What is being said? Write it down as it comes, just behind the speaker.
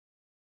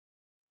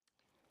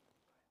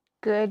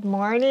Good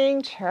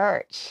morning,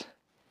 church.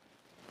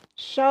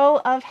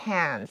 Show of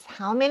hands.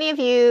 How many of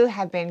you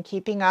have been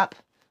keeping up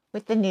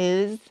with the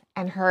news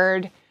and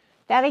heard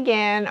that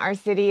again, our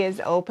city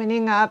is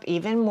opening up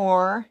even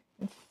more,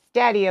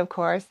 steady, of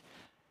course,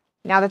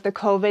 now that the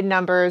COVID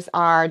numbers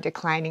are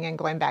declining and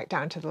going back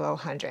down to the low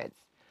hundreds?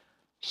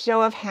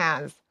 Show of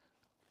hands.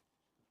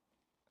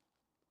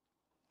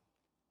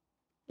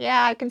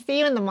 Yeah, I can see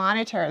you in the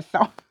monitor.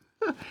 So,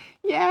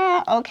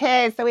 yeah,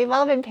 okay. So, we've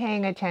all been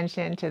paying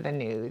attention to the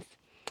news.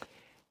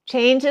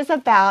 Change is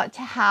about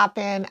to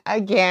happen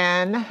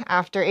again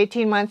after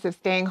 18 months of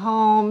staying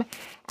home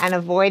and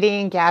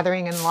avoiding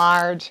gathering in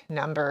large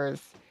numbers.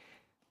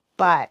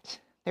 But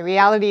the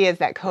reality is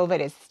that COVID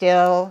is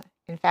still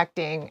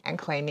infecting and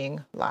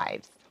claiming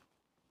lives.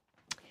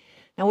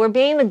 Now we're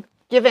being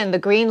given the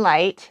green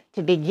light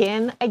to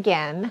begin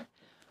again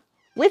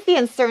with the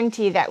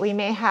uncertainty that we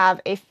may have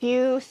a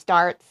few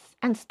starts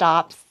and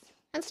stops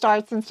and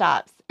starts and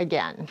stops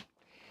again.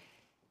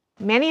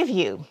 Many of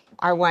you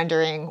are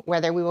wondering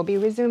whether we will be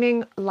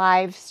resuming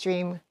live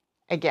stream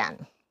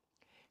again,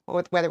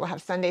 or whether we'll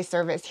have Sunday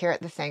service here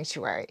at the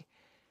sanctuary.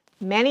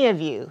 Many of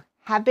you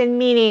have been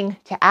meaning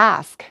to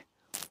ask,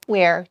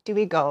 where do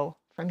we go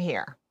from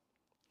here?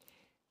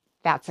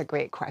 That's a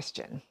great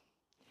question.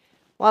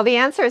 While the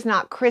answer is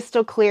not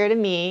crystal clear to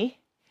me,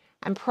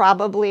 and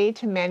probably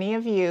to many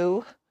of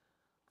you,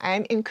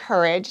 I'm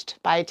encouraged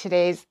by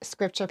today's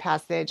scripture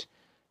passage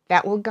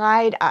that will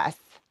guide us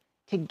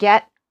to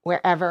get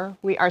wherever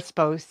we are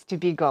supposed to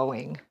be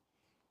going.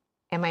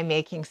 Am I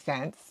making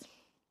sense?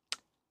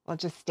 Well,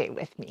 just stay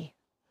with me.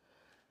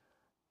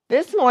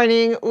 This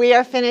morning, we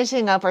are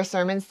finishing up our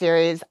sermon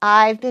series,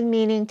 I've Been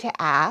Meaning to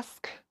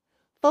Ask,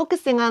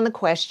 focusing on the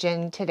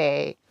question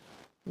today,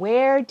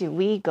 where do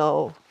we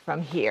go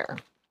from here?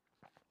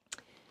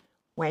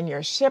 When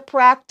you're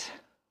shipwrecked,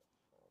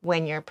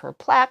 when you're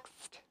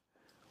perplexed,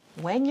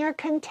 when you're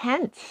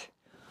content,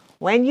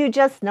 when you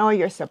just know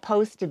you're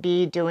supposed to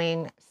be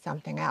doing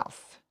something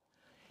else.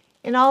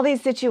 In all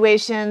these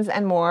situations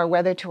and more,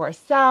 whether to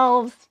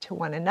ourselves, to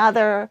one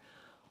another,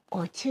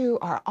 or to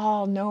our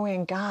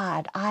all-knowing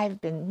God,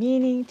 I've been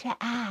meaning to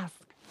ask,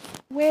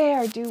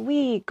 where do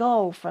we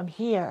go from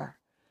here?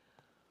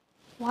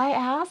 Why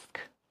ask?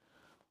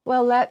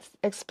 Well, let's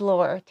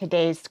explore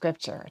today's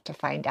scripture to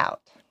find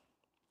out.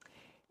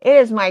 It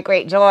is my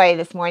great joy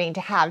this morning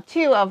to have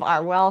two of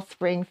our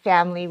Wellspring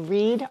family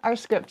read our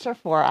scripture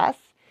for us,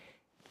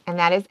 and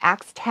that is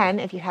Acts 10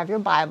 if you have your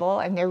Bible,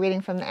 and they're reading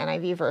from the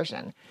NIV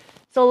version.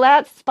 So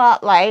let's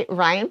spotlight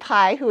Ryan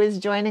Pye, who is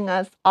joining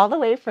us all the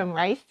way from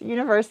Rice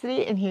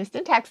University in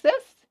Houston, Texas,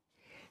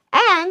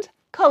 and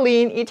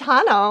Colleen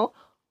Itano,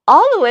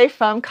 all the way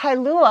from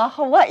Kailua,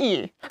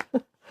 Hawaii.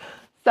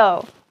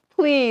 So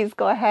please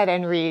go ahead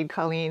and read,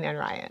 Colleen and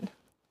Ryan.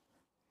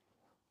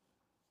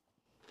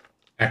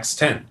 Acts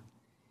 10.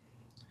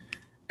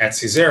 At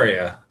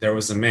Caesarea, there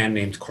was a man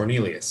named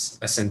Cornelius,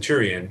 a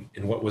centurion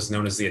in what was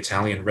known as the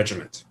Italian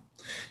regiment.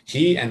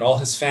 He and all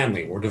his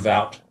family were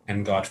devout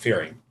and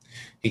God-fearing.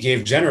 He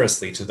gave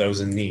generously to those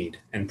in need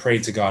and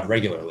prayed to God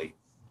regularly.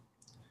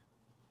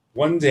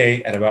 One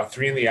day at about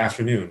 3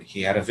 p.m,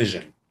 he had a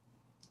vision.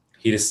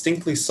 He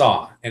distinctly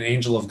saw an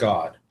angel of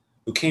God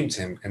who came to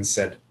him and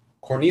said,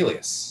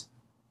 "Cornelius."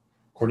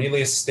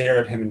 Cornelius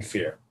stared at him in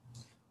fear.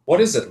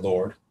 "What is it,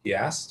 Lord?" he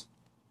asked.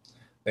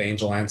 The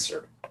angel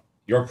answered,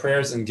 "Your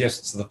prayers and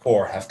gifts to the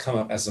poor have come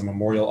up as a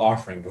memorial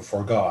offering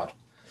before God.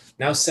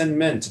 Now send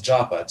men to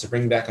Joppa to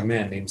bring back a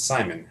man named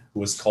Simon,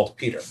 who is called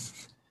Peter.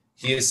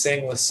 He is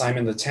staying with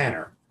Simon the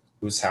tanner,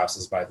 whose house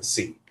is by the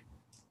sea."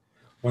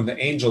 When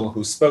the angel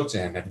who spoke to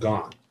him had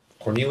gone,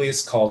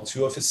 Cornelius called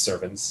 2 of his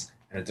servants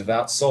and a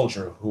devout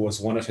soldier who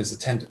was one of his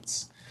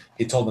attendants.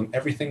 He told them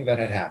everything that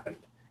had happened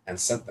and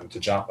sent them to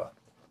Joppa.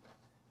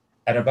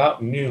 At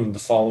about noon the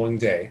following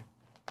day,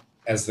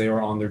 as they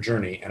were on their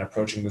journey and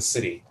approaching the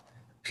city,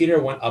 Peter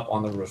went up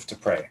on the roof to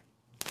pray.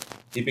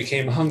 He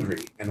became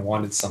hungry and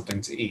wanted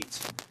something to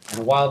eat,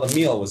 and while the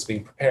meal was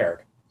being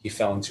prepared, he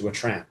fell into a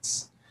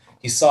trance.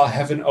 He saw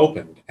heaven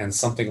opened and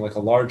something like a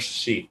large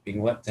sheet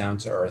being let down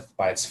to earth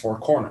by its 4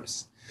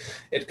 corners.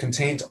 It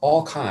contained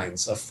all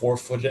kinds of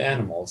 4-footed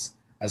animals,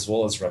 as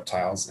well as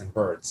reptiles and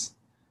birds.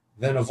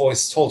 Then a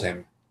voice told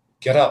him,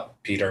 "Get up,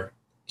 Peter,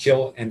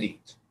 kill and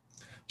eat."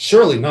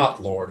 "Surely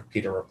not, Lord,"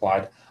 Peter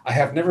replied. "I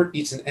have never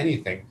eaten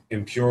anything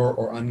impure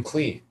or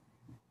unclean."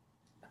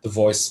 The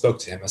voice spoke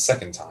to him a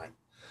second time.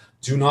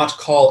 "Do not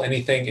call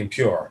anything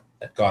impure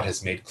that God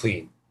has made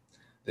clean."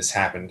 This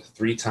happened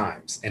 3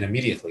 times, and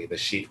immediately the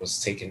sheet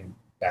was taken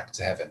back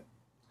to heaven.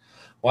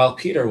 While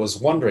Peter was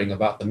wondering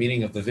about the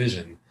meaning of the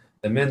vision,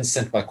 the men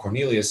sent by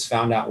Cornelius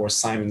found out where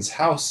Simon's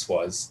house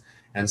was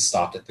and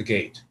stopped at the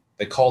gate.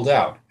 They called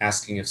out,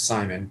 asking if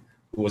Simon,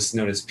 who was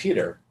known as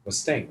Peter, was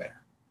staying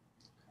there.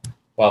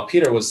 While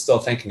Peter was still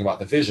thinking about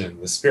the vision,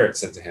 the Spirit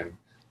said to him,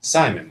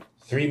 "Simon,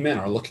 3 men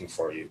are looking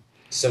for you.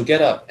 So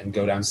get up and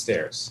go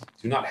downstairs.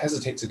 Do not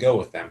hesitate to go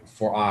with them,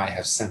 for I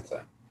have sent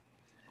them."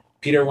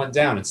 Peter went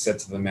down and said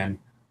to the men,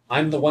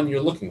 "I'm the one you're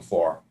looking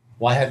for.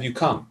 Why have you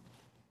come?"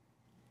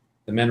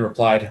 The men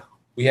replied,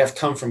 "We have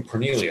come from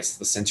Cornelius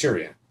the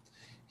centurion.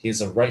 He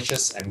is a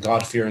righteous and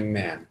God-fearing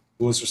man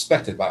who is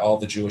respected by all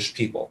the Jewish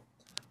people.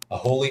 A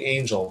holy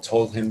angel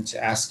told him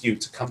to ask you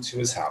to come to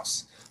his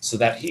house so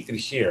that he could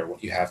hear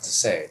what you have to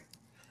say."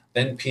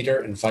 Then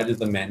Peter invited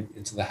the men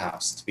into the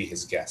house to be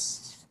his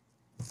guests.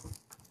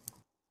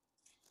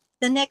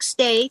 The next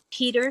day,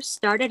 Peter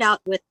started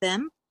out with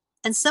them,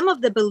 and some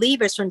of the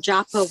believers from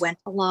Joppa went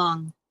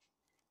along.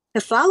 The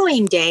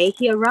following day,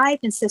 he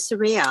arrived in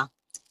Caesarea.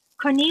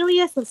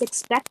 Cornelius was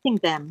expecting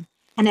them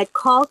and had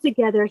called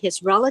together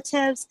his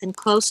relatives and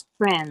close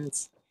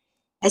friends.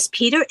 As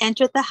Peter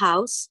entered the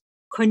house,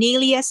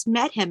 Cornelius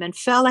met him and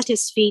fell at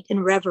his feet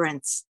in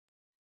reverence.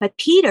 But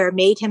Peter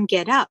made him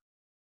get up.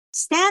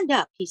 "Stand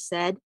up," he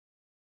said.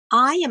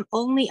 "I am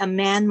only a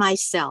man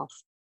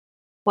myself."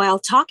 While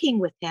talking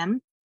with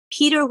him,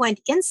 Peter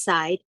went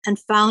inside and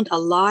found a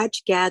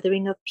large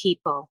gathering of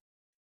people.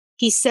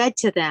 He said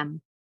to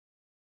them,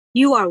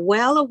 "You are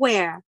well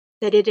aware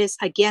that it is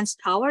against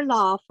our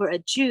law for a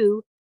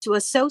Jew to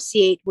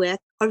associate with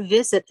or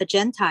visit a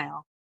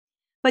Gentile.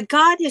 But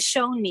God has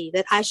shown me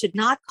that I should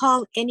not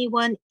call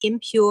anyone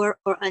impure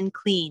or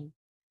unclean.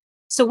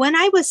 So when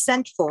I was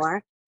sent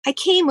for, I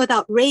came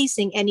without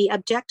raising any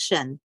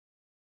objection.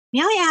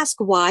 May I ask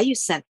why you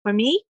sent for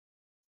me?"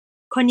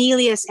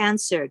 Cornelius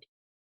answered,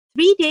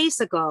 3 days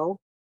ago,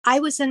 I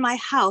was in my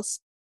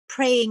house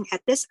praying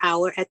at this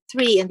hour at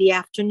 3 in the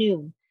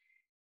afternoon.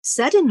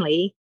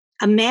 Suddenly,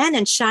 a man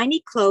in shiny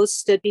clothes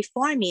stood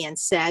before me and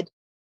said,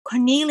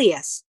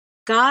 'Cornelius,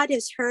 God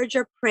has heard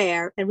your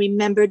prayer and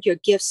remembered your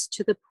gifts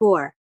to the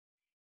poor.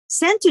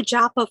 Send to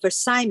Joppa for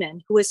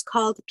Simon, who is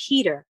called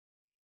Peter.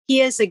 He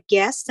is a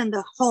guest in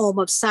the home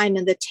of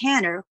Simon the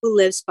tanner, who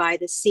lives by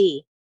the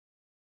sea.'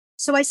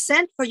 So I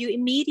sent for you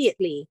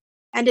immediately,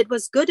 and it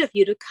was good of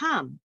you to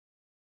come.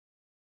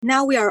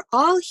 Now we are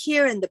all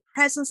here in the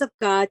presence of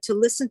God to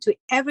listen to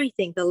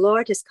everything the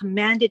Lord has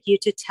commanded you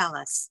to tell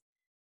us."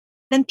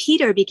 Then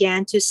Peter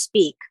began to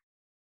speak.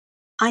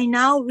 "I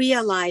now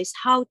realize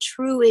how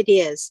true it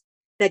is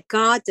that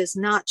God does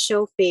not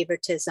show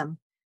favoritism,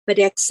 but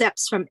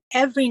accepts from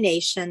every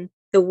nation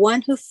the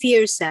one who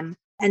fears him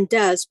and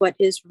does what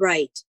is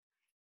right.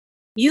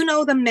 You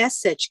know the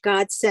message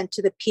God sent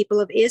to the people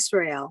of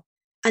Israel,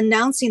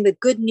 announcing the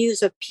good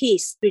news of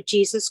peace through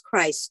Jesus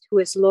Christ, who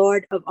is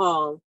Lord of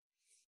all.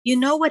 You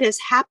know what has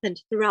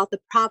happened throughout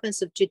the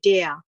province of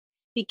Judea,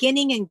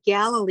 beginning in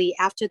Galilee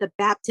after the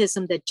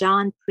baptism that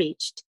John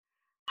preached,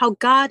 how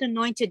God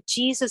anointed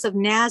Jesus of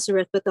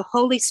Nazareth with the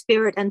Holy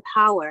Spirit and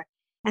power,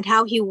 and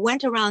how he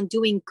went around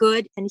doing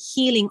good and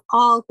healing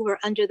all who were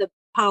under the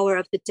power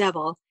of the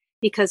devil,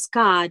 because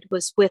God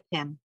was with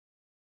him.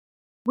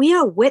 We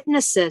are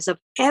witnesses of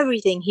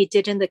everything he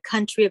did in the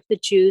country of the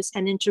Jews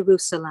and in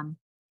Jerusalem.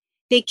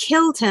 They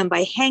killed him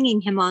by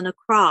hanging him on a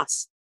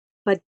cross,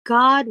 but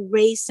God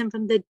raised him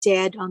from the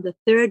dead on the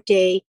third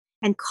day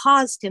and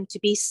caused him to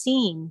be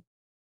seen.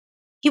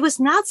 He was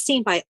not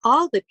seen by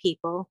all the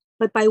people,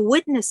 but by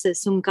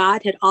witnesses whom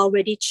God had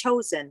already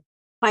chosen,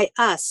 by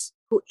us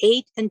who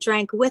ate and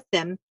drank with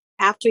him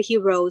after he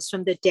rose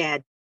from the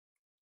dead.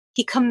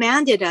 He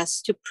commanded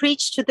us to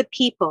preach to the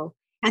people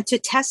and to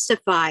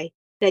testify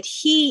that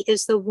he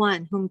is the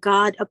one whom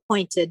God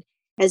appointed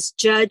as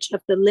judge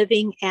of the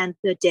living and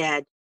the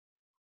dead.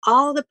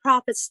 All the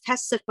prophets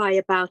testify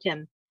about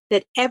him,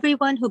 that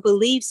everyone who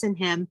believes in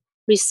him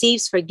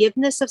receives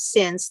forgiveness of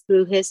sins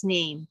through his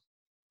name."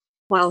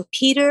 While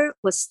Peter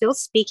was still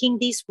speaking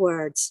these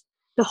words,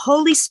 the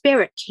Holy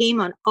Spirit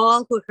came on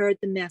all who heard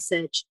the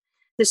message.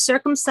 The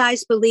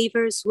circumcised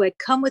believers who had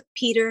come with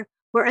Peter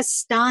were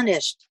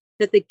astonished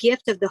that the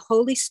gift of the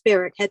Holy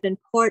Spirit had been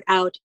poured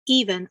out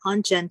even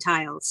on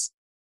Gentiles.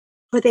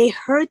 For they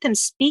heard them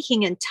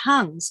speaking in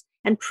tongues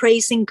and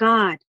praising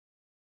God.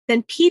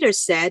 Then Peter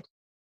said,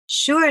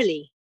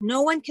 "Surely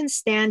no one can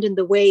stand in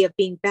the way of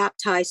being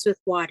baptized with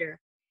water.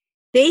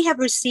 They have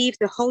received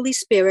the Holy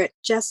Spirit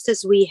just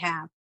as we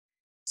have."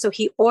 So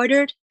he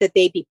ordered that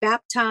they be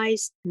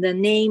baptized in the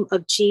name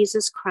of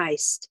Jesus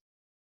Christ.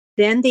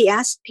 Then they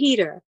asked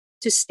Peter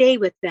to stay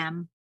with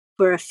them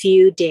for a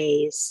few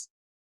days.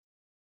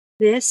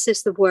 This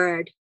is the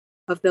word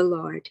of the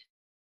Lord.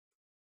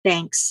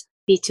 Thanks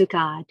be to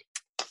God.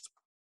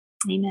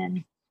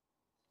 Amen.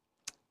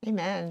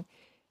 Amen.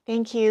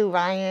 Thank you,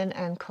 Ryan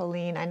and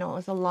Colleen. I know it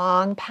was a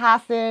long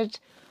passage,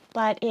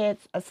 but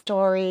it's a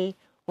story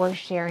worth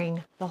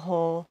sharing the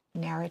whole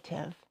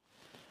narrative.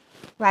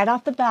 Right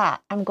off the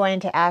bat, I'm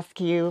going to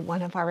ask you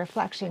one of our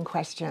reflection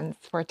questions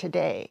for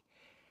today.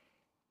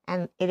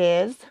 And it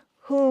is,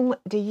 whom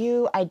do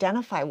you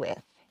identify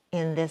with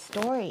in this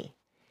story?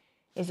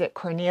 Is it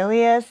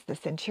Cornelius, the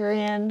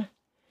centurion,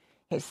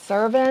 his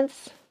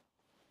servants,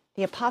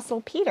 the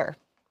apostle Peter,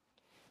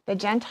 the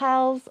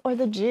Gentiles, or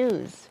the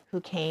Jews who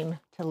came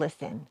to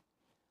listen?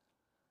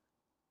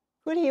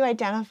 Who do you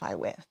identify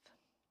with?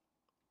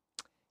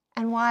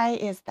 And why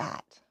is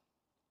that?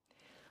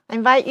 I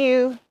invite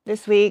you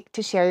this week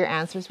to share your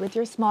answers with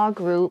your small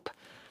group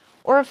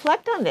or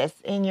reflect on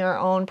this in your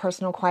own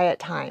personal quiet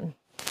time.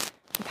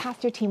 The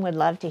pastor team would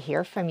love to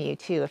hear from you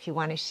too if you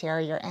want to share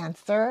your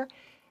answer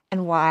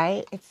and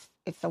why.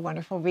 It's a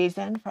wonderful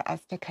reason for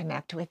us to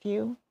connect with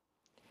you.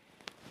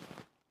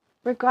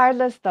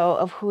 Regardless, though,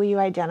 of who you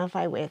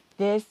identify with,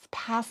 this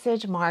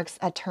passage marks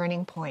a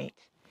turning point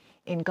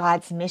in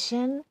God's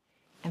mission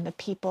and the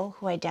people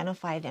who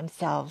identify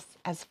themselves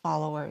as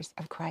followers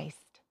of Christ.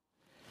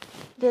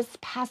 This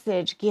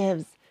passage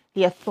gives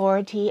the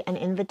authority and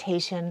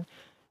invitation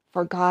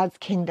for God's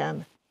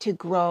kingdom to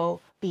grow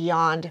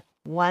beyond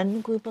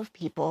one group of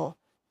people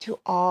to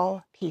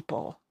all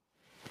people.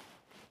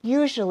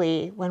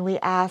 Usually, when we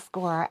ask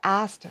or are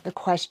asked the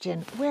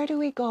question, where do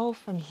we go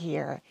from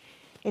here?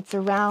 It's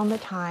around the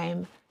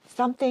time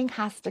something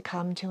has to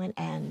come to an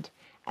end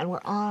and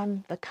we're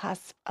on the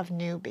cusp of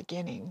new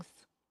beginnings.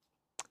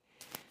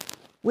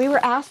 We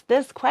were asked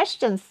this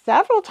question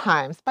several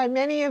times by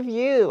many of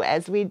you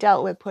as we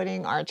dealt with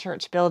putting our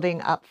church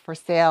building up for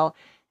sale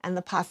and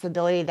the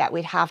possibility that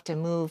we'd have to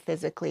move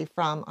physically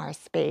from our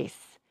space.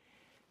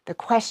 The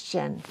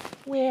question,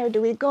 where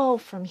do we go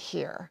from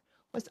here,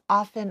 was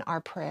often our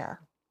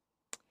prayer.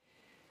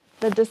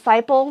 The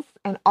disciples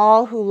and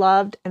all who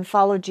loved and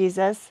followed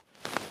Jesus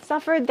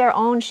suffered their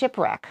own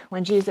shipwreck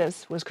when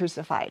Jesus was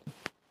crucified.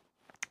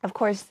 Of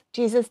course,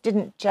 Jesus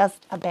didn't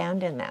just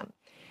abandon them.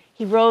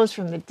 He rose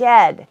from the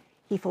dead.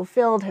 He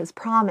fulfilled his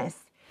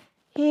promise.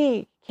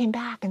 He came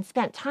back and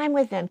spent time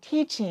with them,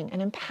 teaching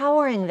and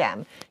empowering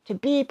them to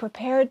be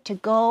prepared to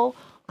go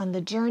on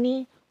the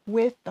journey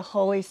with the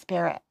Holy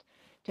Spirit,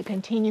 to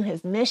continue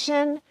his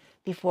mission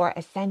before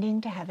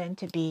ascending to heaven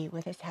to be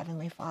with his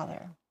heavenly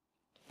Father.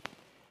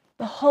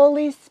 The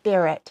Holy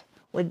Spirit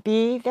would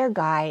be their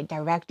guide,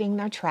 directing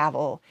their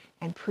travel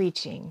and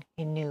preaching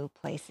in new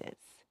places.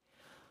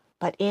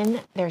 But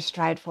in their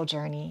strideful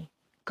journey,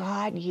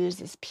 God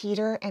uses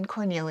Peter and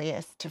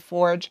Cornelius to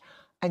forge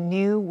a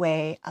new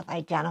way of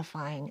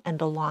identifying and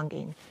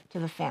belonging to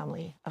the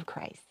family of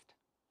Christ.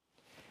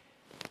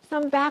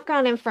 Some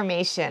background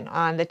information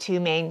on the two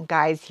main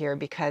guys here,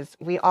 because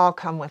we all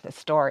come with a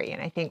story.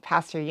 And I think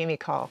Pastor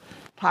Yumiko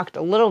talked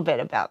a little bit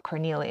about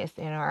Cornelius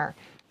in our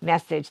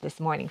message this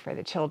morning for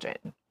the children.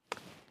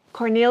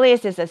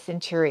 Cornelius is a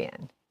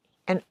centurion,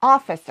 an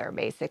officer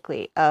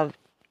basically of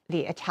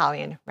the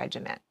Italian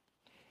regiment.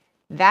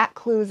 That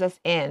clues us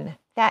in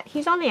that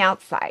he's on the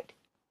outside.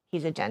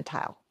 He's a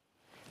Gentile.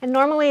 And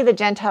normally the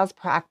Gentiles'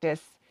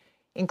 practice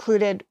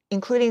included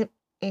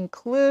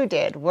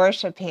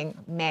worshiping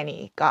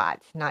many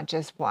gods, not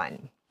just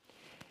one.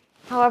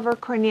 However,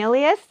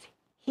 Cornelius,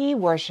 he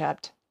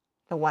worshiped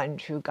the one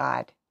true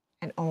God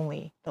and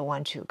only the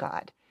one true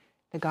God,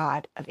 the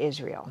God of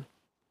Israel.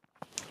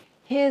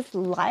 His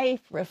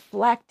life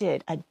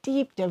reflected a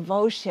deep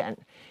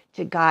devotion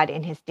to God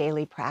in his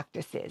daily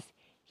practices.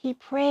 He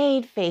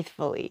prayed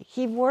faithfully.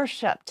 He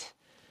worshiped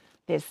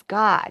this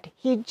God.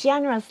 He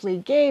generously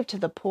gave to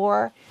the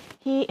poor.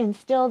 He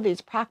instilled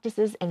these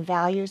practices and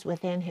values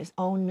within his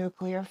own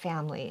nuclear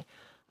family,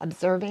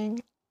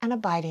 observing and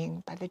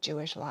abiding by the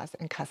Jewish laws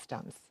and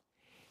customs.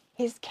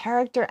 His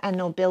character and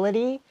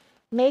nobility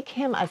make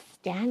him a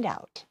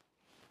standout.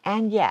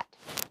 And yet,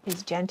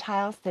 his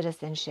Gentile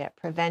citizenship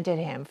prevented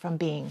him from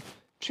being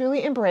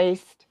truly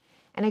embraced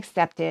and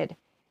accepted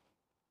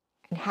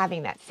and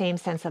having that same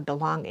sense of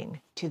belonging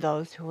to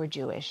those who were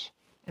Jewish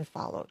and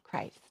followed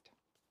Christ.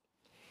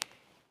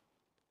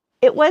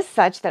 It was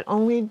such that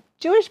only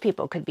Jewish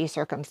people could be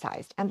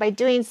circumcised, and by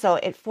doing so,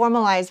 it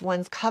formalized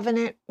one's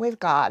covenant with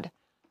God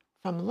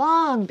from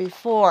long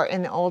before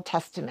in the Old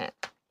Testament.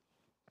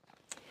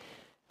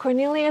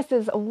 Cornelius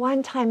is a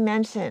one-time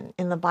mention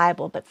in the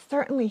Bible, but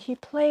certainly he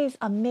plays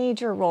a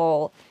major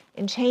role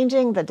in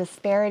changing the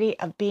disparity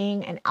of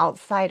being an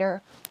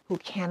outsider who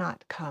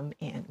cannot come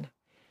in.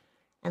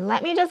 And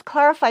let me just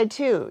clarify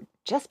too,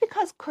 just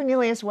because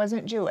Cornelius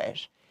wasn't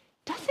Jewish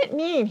doesn't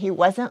mean he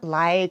wasn't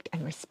liked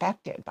and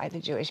respected by the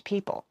Jewish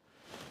people.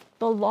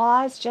 The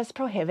laws just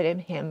prohibited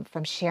him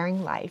from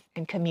sharing life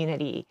and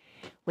community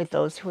with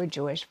those who were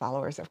Jewish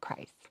followers of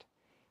Christ.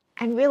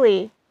 And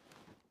really,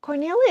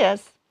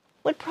 Cornelius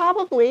would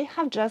probably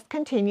have just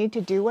continued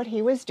to do what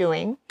he was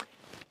doing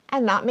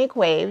and not make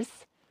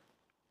waves,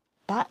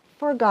 but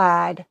for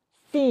God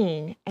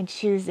seeing and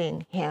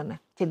choosing him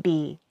to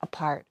be a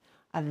part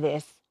of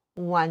this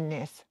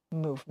oneness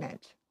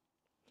movement.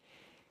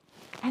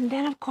 And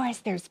then, of course,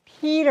 there's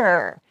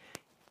Peter,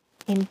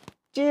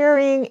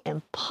 endearing,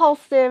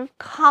 impulsive,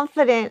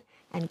 confident,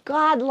 and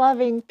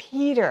God-loving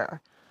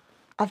Peter,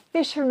 a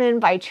fisherman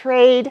by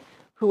trade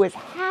who was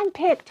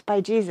handpicked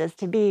by Jesus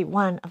to be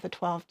one of the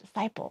 12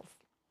 disciples.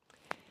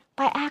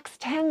 By Acts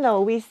 10,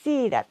 though, we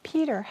see that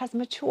Peter has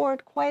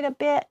matured quite a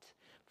bit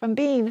from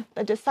being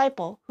the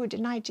disciple who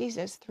denied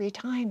Jesus 3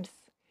 times.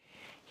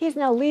 He's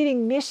now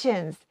leading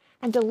missions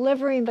and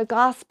delivering the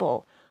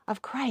gospel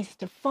of Christ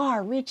to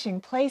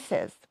far-reaching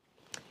places.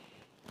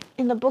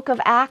 In the book of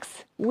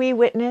Acts, we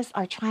witness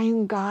our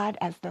triune God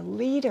as the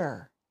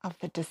leader of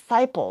the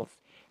disciples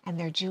and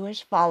their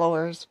Jewish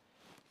followers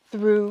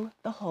through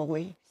the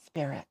Holy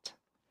Spirit.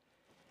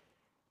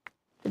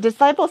 The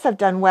disciples have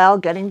done well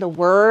getting the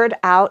word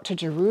out to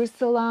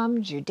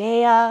Jerusalem,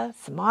 Judea,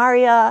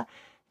 Samaria,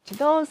 to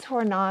those who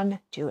are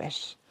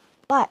non-Jewish.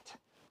 But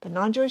the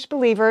non-Jewish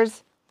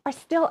believers are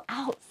still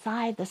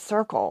outside the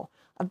circle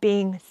of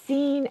being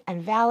seen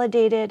and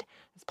validated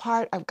as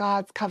part of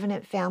God's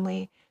covenant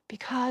family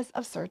because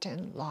of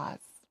certain laws.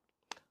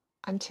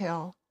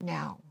 Until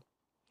now.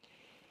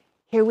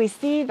 Here we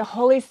see the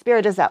Holy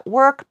Spirit is at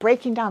work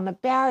breaking down the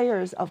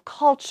barriers of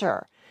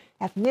culture,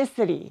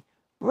 ethnicity,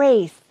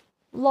 race,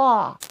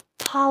 law,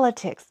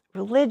 politics,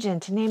 religion,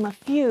 to name a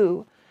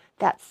few,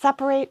 that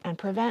separate and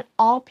prevent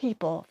all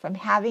people from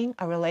having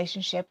a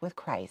relationship with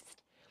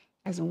Christ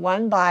as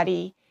one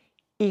body,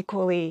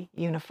 equally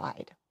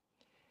unified.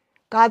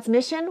 God's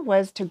mission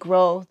was to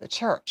grow the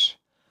church,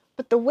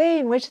 but the way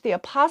in which the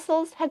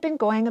apostles had been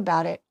going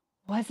about it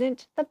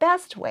wasn't the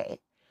best way,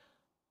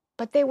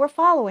 but they were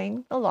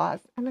following the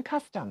laws and the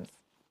customs.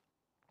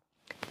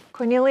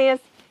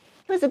 Cornelius,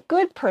 he was a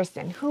good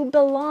person who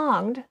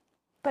belonged,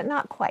 but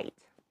not quite.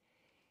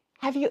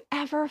 Have you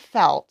ever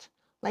felt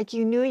like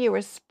you knew you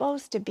were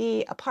supposed to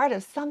be a part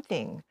of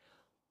something,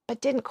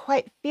 but didn't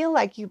quite feel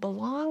like you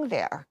belonged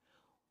there,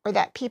 or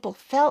that people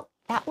felt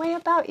that way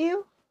about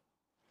you?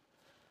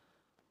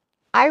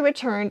 I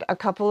returned a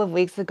couple of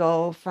weeks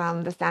ago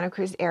from the Santa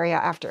Cruz area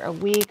after a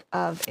week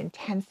of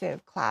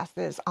intensive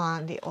classes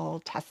on the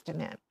Old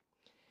Testament.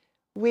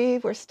 We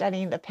were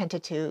studying the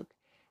Pentateuch,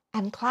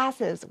 and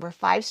classes were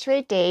 5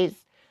 straight days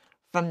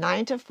from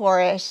 9 to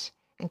 4-ish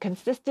and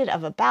consisted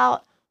of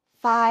about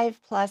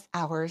 5+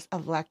 hours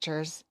of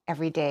lectures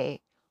every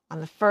day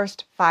on the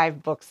first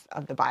 5 books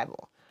of the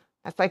Bible.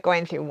 That's like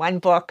going through one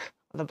book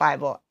of the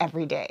Bible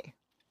every day.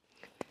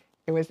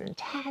 It was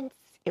intense,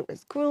 it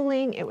was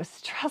grueling, it was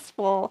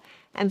stressful,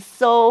 and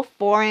so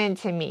foreign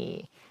to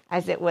me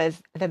as it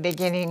was the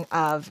beginning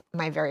of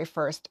my very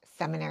first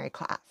seminary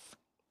class.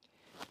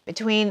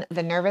 Between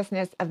the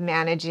nervousness of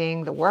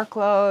managing the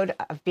workload,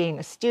 of being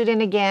a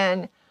student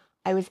again,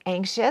 I was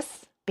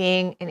anxious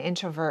being an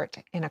introvert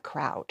in a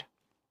crowd.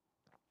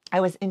 I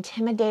was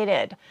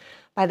intimidated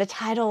by the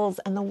titles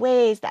and the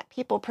ways that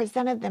people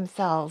presented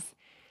themselves.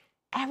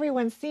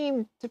 Everyone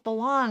seemed to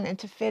belong and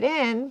to fit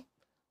in,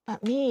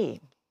 but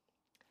me.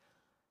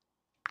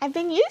 I've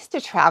been used to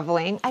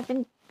traveling. I've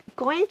been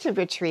going to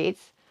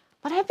retreats,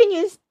 but I've been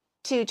used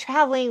to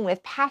traveling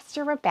with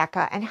Pastor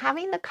Rebecca and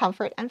having the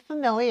comfort and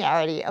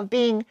familiarity of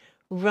being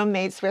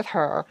roommates with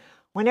her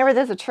whenever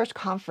there's a church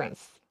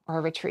conference or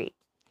a retreat.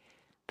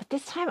 But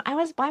this time I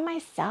was by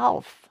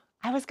myself.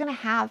 I was going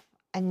to have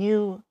a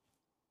new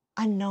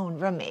unknown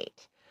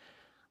roommate.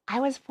 I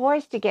was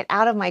forced to get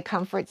out of my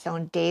comfort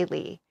zone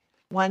daily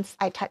once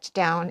I touched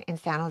down in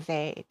San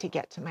Jose to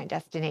get to my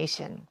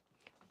destination,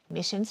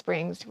 Mission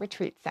Springs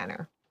Retreat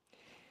Center.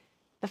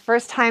 The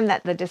first time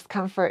that the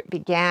discomfort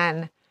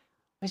began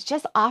was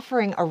just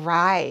offering a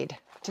ride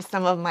to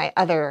some of my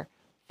other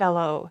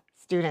fellow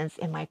students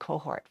in my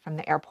cohort from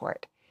the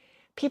airport.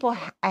 People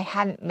I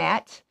hadn't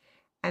met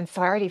and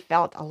so I already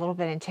felt a little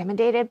bit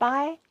intimidated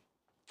by.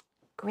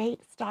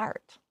 Great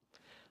start.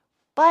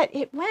 But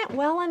it went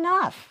well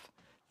enough.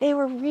 They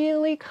were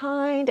really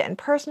kind and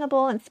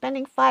personable, and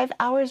spending 5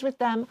 hours with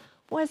them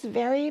was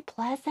very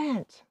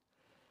pleasant.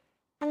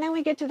 And then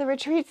we get to the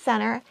retreat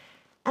center,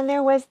 and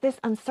there was this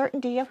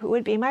uncertainty of who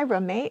would be my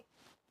roommate,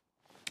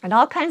 and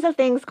all kinds of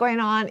things going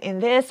on in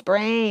this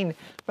brain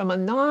from a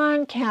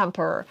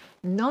non-camper,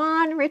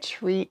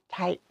 non-retreat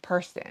type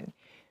person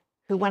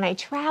who, when I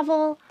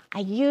travel, I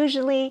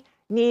usually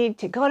need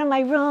to go to my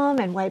room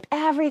and wipe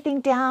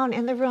everything down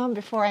in the room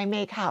before I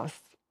make house.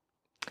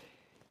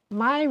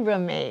 My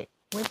roommate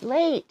was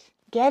late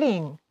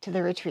getting to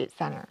the retreat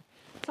center,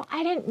 so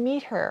I didn't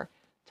meet her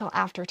till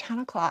after 10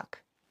 o'clock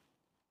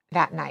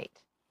that night,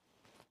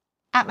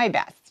 at my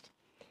best,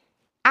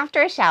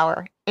 after a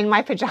shower, in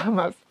my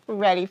pajamas,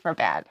 ready for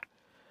bed.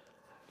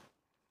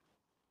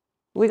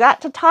 We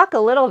got to talk a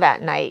little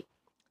that night,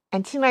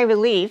 and to my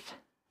relief,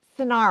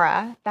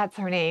 Sonara, that's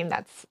her name,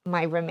 that's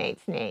my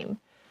roommate's name,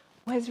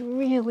 was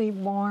really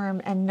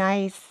warm and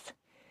nice.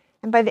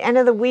 And by the end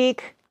of the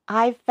week,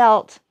 I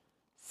felt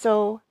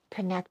so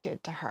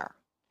connected to her.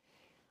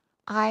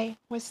 I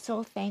was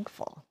so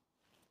thankful.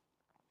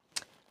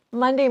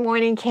 Monday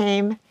morning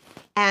came,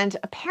 and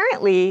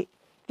apparently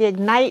the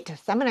Ignite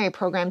seminary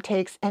program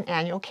takes an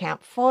annual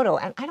camp photo.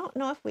 And I don't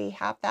know if we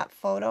have that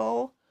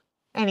photo.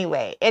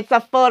 Anyway, it's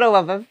a photo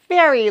of a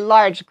very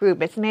large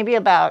group. It's maybe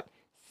about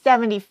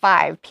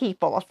 75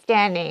 people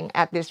standing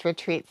at this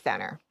retreat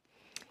center.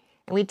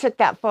 And we took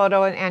that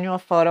photo, an annual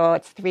photo.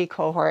 It's 3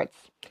 cohorts.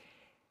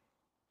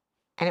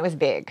 And it was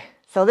big.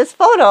 So this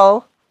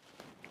photo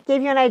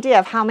gave you an idea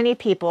of how many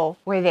people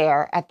were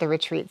there at the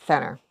retreat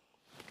center.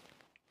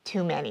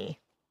 Too many.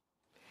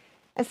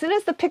 As soon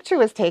as the picture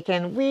was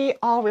taken, we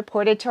all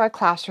reported to our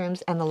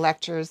classrooms and the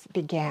lectures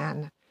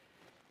began.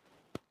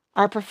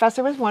 Our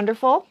professor was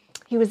wonderful.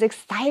 He was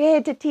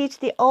excited to teach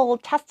the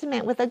Old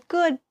Testament with a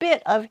good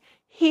bit of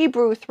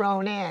Hebrew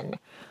thrown in.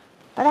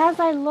 But as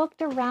I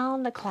looked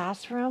around the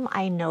classroom,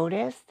 I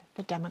noticed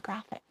the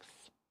demographics.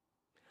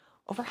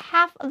 over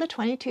half of the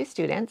 22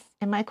 students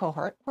in my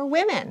cohort were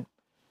women.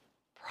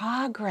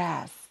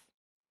 Progress.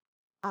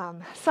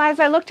 So as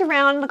I looked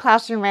around the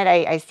classroom,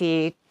 right, I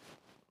see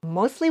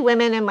mostly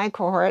women in my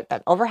cohort,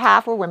 that over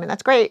half were women.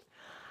 That's great.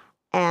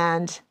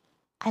 And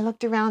I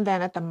looked around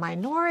then at the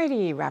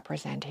minority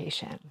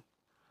representation.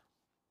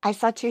 I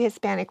saw 2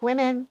 Hispanic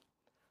women.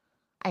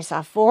 I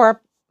saw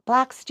 4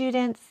 Black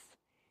students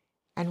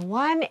and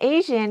 1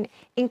 Asian,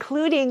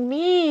 including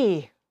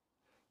me.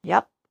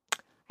 Yep.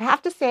 I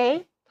have to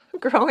say,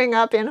 growing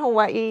up in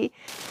Hawaii,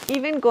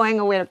 even going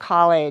away to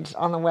college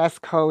on the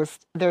West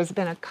Coast, there's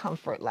been a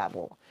comfort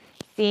level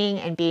seeing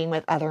and being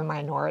with other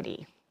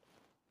minority.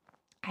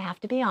 I have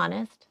to be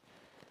honest,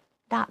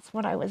 that's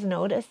what I was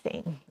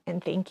noticing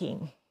and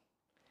thinking.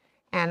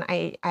 And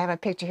I have a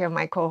picture here of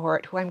my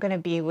cohort who I'm going to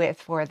be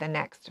with for the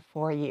next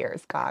 4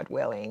 years, God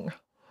willing.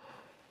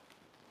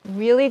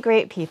 Really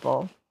great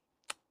people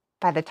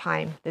by the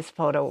time this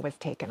photo was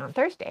taken on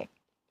Thursday.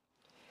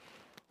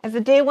 As the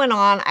day went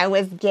on, I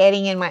was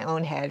getting in my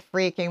own head,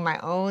 freaking my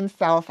own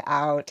self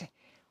out,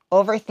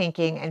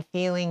 overthinking and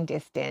feeling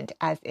distant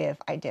as if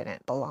I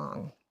didn't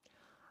belong.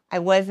 I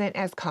wasn't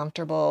as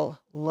comfortable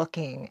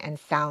looking and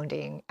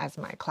sounding as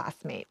my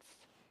classmates.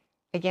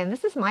 Again,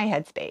 this is my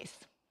headspace.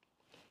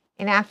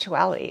 In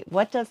actuality,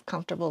 what does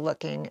comfortable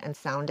looking and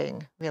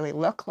sounding really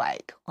look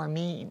like or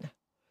mean?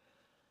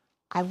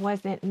 I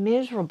wasn't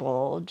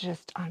miserable,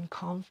 just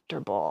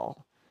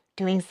uncomfortable,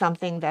 doing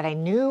something that I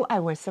knew I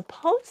was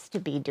supposed to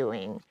be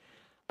doing,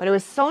 but it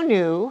was so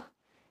new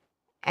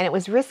and it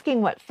was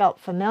risking what felt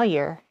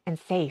familiar and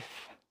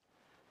safe,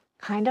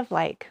 kind of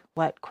like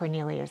what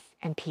Cornelius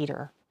and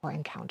Peter were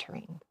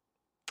encountering.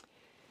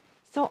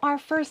 So our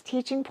first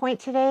teaching point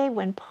today,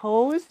 when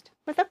posed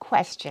with a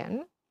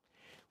question,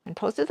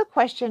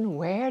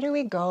 where do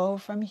we go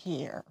from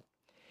here?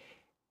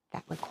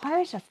 That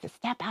requires us to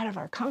step out of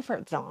our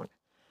comfort zone.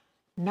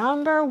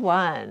 Number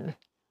 1,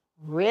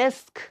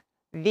 risk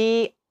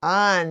the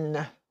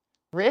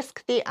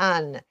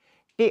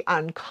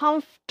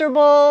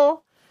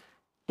uncomfortable,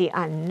 the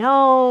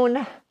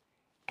unknown,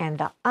 and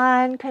the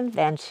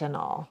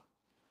unconventional.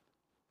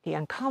 The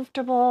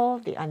uncomfortable,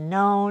 the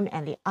unknown,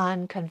 and the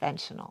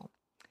unconventional.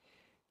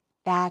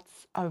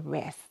 That's a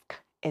risk,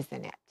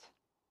 isn't it?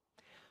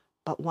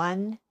 But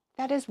one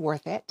that is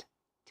worth it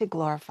to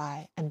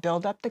glorify and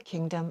build up the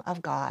kingdom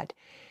of God,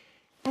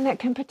 and that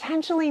can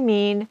potentially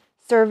mean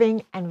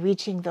serving and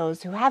reaching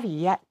those who have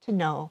yet to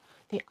know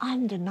the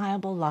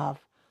undeniable love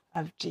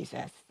of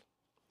Jesus.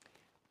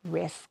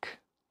 Risk,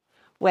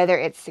 whether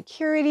it's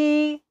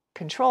security,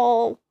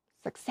 control,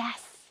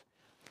 success,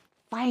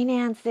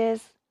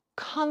 finances,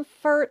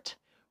 comfort,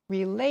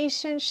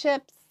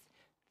 relationships,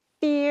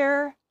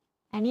 fear,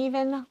 and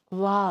even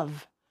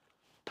love,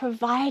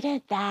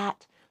 provided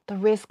that the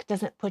risk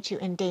doesn't put you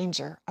in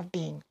danger of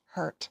being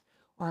hurt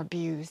or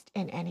abused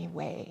in any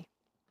way.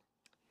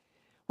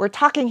 We're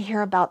talking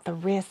here about the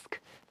risk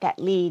that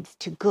leads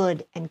to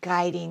good and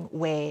guiding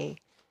way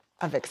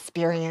of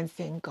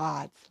experiencing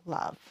God's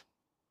love.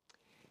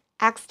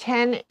 Acts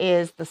 10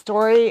 is the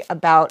story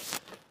about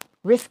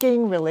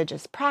risking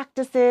religious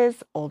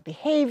practices, old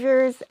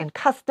behaviors, and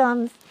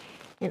customs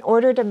in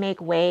order to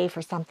make way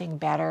for something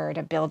better,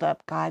 to build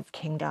up God's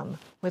kingdom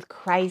with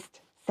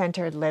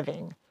Christ-centered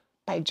living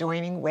by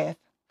joining with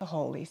the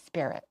Holy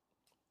Spirit.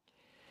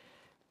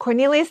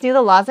 Cornelius knew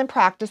the laws and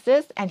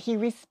practices, and he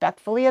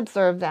respectfully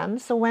observed them.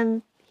 So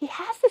when he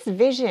has this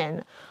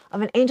vision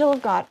of an angel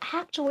of God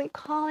actually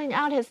calling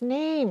out his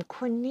name,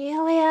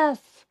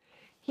 Cornelius,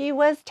 he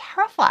was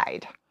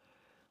terrified.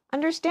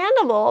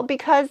 Understandable,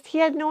 because he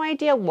had no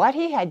idea what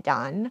he had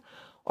done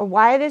or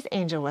why this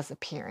angel was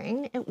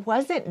appearing. It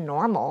wasn't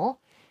normal.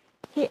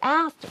 He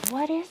asked,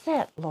 "What is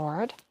it,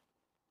 Lord?"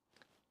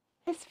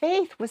 His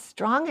faith was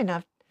strong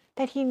enough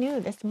that he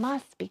knew this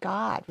must be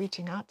God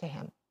reaching out to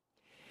him.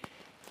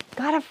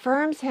 God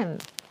affirms him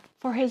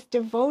for his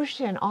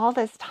devotion all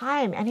this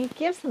time, and he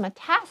gives him a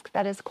task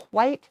that is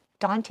quite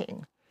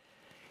daunting.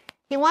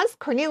 He wants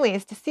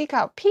Cornelius to seek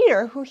out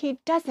Peter, who he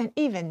doesn't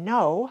even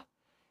know,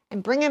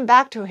 and bring him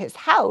back to his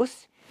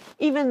house,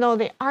 even though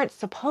they aren't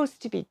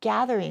supposed to be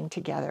gathering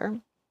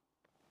together.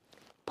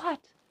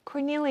 But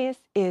Cornelius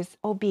is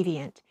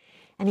obedient,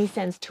 and he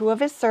sends 2 of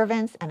his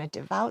servants and a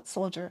devout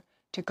soldier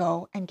to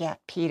go and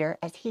get Peter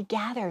as he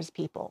gathers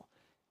people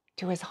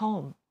to his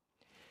home.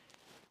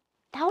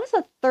 That was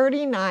a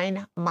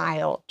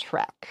 39-mile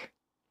trek.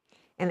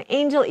 And the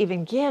angel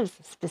even gives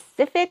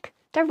specific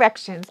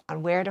directions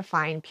on where to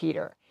find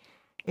Peter.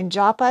 In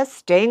Joppa,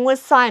 staying with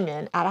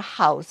Simon at a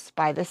house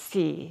by the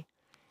sea.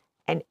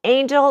 An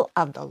angel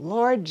of the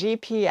Lord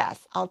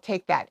GPS. I'll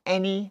take that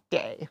any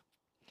day.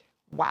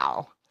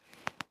 Wow.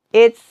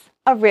 It's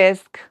a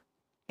risk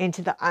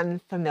into the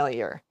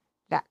unfamiliar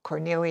that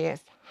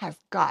Cornelius has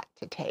got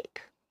to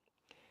take.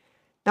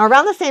 Now,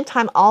 around the same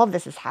time all of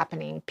this is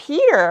happening,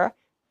 Peter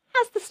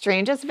has the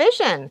strangest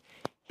vision.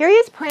 Here he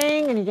is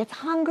praying and he gets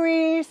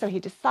hungry, so he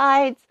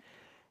decides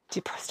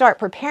to start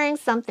preparing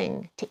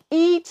something to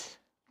eat.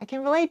 I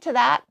can relate to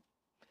that.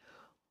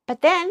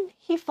 But then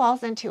he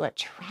falls into a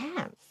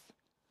trance.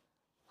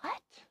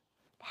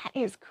 That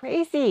is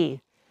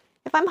crazy.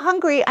 If I'm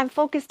hungry, I'm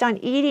focused on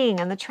eating,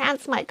 and the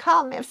trance might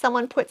come if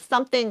someone puts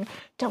something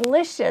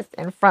delicious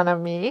in front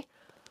of me.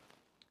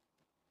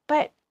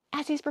 But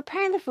as he's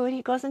preparing the food,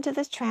 he goes into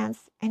this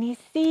trance and he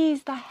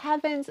sees the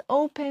heavens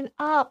open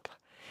up.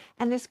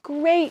 And this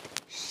great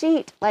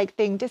sheet-like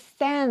thing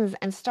descends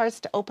and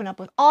starts to open up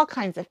with all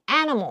kinds of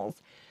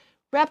animals,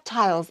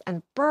 reptiles,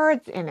 and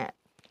birds in it.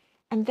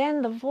 And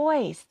then the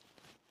voice,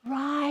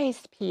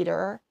 "Rise,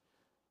 Peter."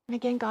 And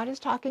again, God is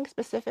talking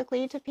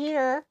specifically to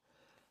Peter.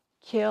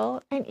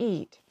 "Kill and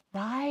eat.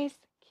 Rise,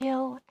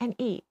 kill, and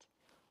eat."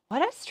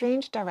 What a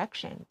strange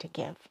direction to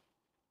give.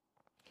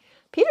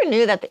 Peter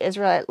knew that the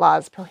Israelite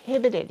laws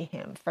prohibited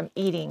him from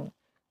eating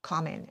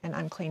common and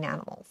unclean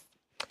animals.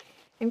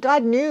 And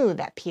God knew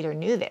that Peter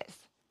knew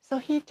this. So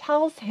he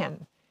tells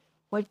him,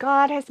 "What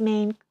God has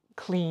made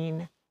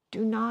clean,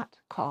 do not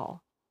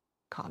call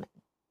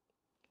common."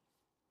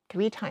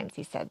 3 times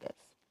he said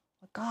this.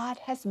 What God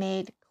has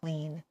made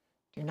clean,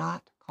 do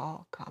not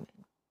call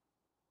common.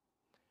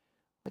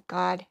 What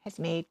God has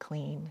made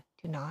clean,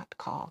 do not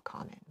call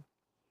common.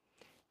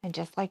 And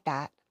just like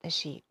that, the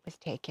sheet was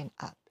taken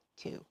up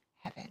to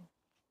heaven.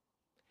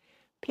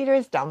 Peter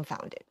is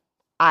dumbfounded.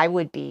 I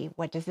would be.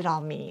 What does it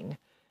all mean?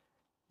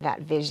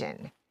 That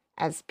vision.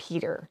 As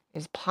Peter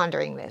is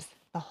pondering this,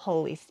 the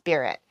Holy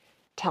Spirit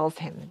tells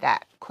him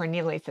that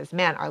Cornelius'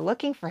 men are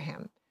looking for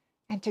him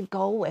and to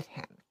go with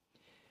him.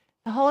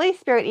 The Holy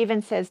Spirit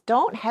even says,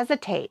 "Don't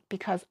hesitate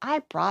because I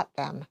brought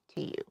them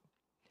to you."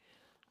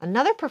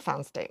 Another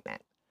profound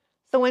statement.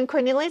 So when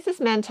Cornelius'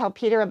 men tell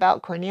Peter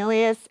about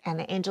Cornelius and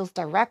the angel's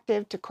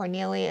directive to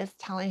Cornelius,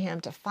 telling him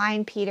to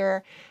find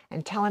Peter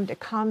and tell him to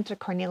come to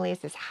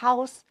Cornelius'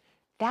 house,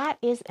 that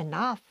is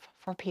enough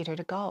for Peter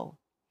to go.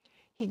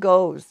 He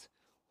goes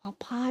while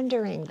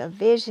pondering the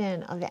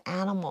vision of the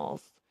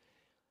animals.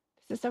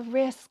 This is a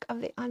risk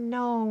of the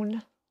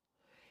unknown.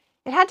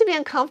 It had to be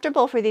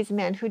uncomfortable for these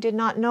men who did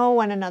not know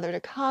one another to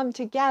come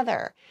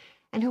together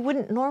and who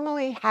wouldn't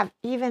normally have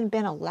even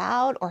been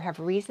allowed or have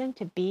reason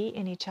to be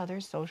in each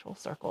other's social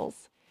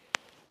circles.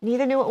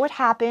 Neither knew what would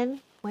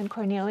happen when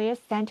Cornelius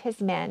sent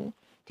his men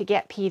to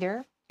get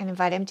Peter and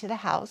invite him to the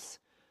house,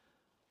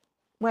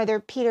 whether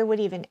Peter would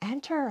even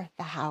enter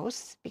the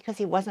house because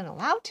he wasn't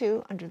allowed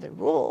to under the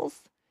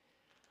rules.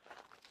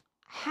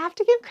 I have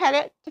to give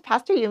credit to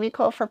Pastor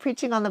Yumiko for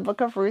preaching on the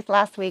book of Ruth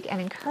last week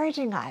and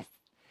encouraging us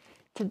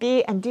to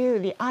be and do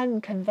the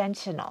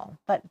unconventional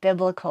but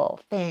biblical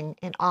thing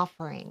in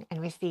offering and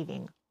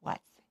receiving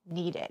what's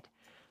needed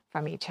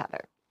from each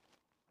other.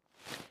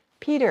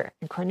 Peter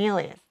and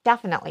Cornelius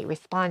definitely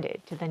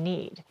responded to the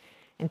need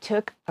and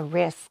took a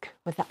risk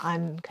with the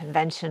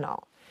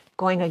unconventional,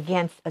 going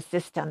against a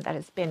system that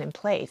has been in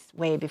place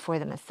way before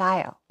the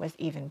Messiah was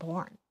even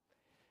born.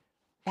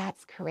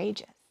 That's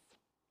courageous.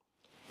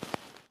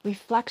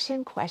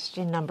 Reflection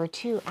question number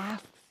 2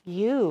 asks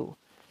you,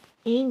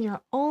 in your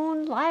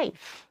own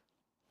life,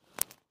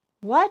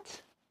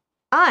 what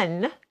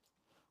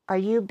are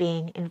you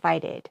being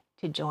invited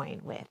to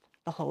join with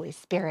the Holy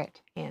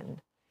Spirit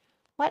in?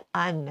 What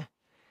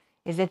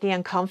Is it the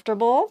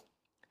uncomfortable,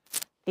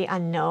 the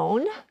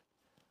unknown,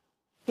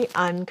 the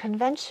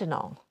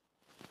unconventional?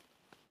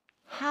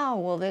 How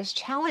will this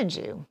challenge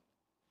you?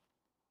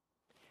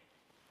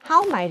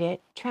 How might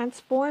it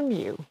transform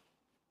you?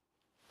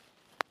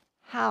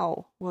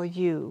 How will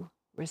you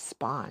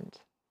respond?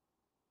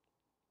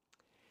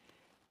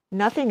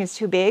 Nothing is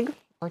too big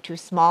or too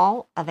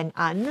small of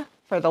an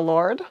for the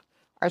Lord.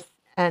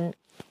 And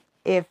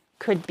it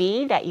could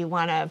be that you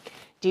want to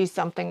do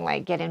something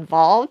like get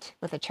involved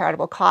with a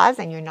charitable cause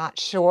and you're not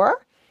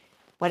sure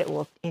what it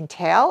will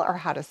entail or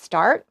how to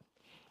start.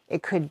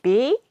 It could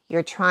be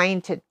you're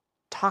trying to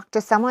talk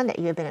to someone that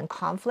you've been in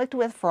conflict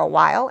with for a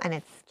while and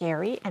it's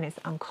scary and it's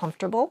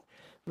uncomfortable,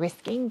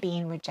 risking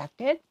being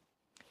rejected.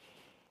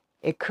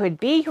 It could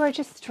be you're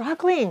just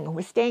struggling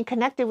with staying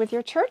connected with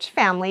your church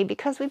family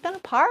because we've been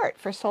apart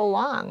for so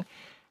long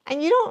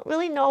and you don't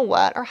really know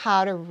what or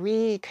how to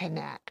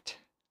reconnect.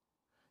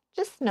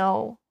 Just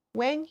know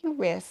when you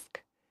risk,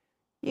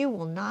 you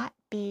will not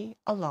be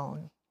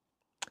alone.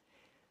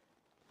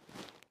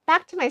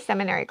 Back to my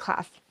seminary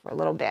class for a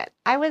little bit.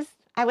 I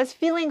was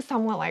feeling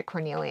somewhat like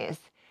Cornelius,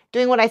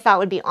 doing what I thought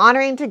would be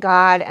honoring to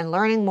God and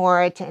learning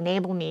more to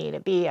enable me to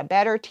be a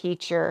better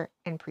teacher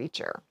and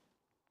preacher.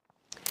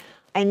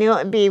 I knew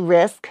it would be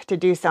risk to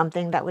do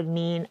something that would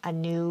mean a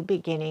new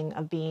beginning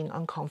of being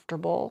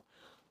uncomfortable,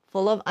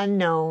 full of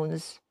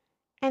unknowns,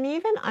 and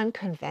even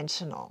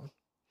unconventional.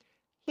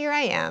 Here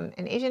I am,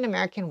 an Asian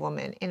American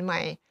woman in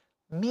my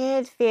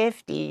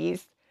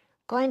mid-50s,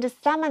 going to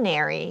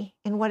seminary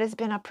in what has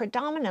been a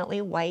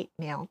predominantly white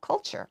male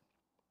culture.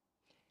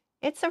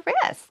 It's a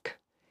risk.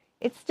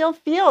 It still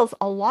feels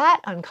a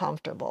lot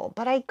uncomfortable,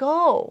 but I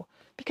go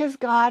because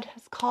God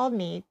has called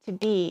me to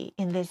be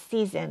in this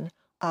season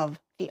of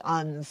the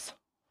uns.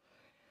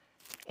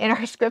 In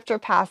our scripture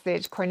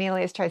passage,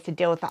 Cornelius tries to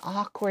deal with the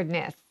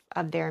awkwardness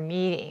of their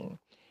meeting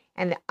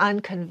and the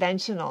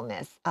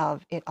unconventionalness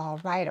of it all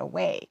right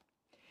away.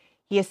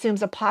 He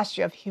assumes a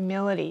posture of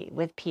humility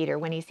with Peter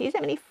when he sees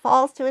him, and he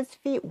falls to his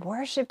feet,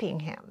 worshiping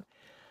him.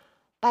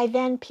 By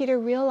then, Peter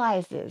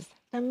realizes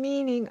the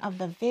meaning of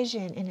the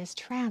vision in his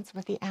trance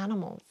with the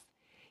animals.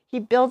 He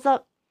builds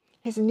up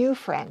his new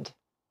friend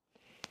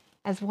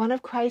as one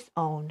of Christ's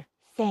own,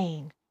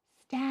 saying,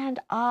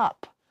 "Stand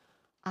up.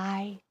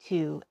 I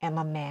too am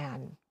a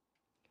man."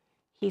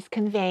 He's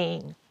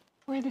conveying,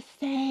 we're the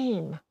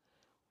same.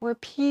 We're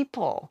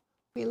people.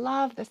 We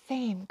love the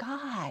same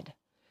God,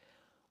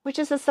 which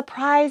is a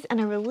surprise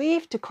and a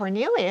relief to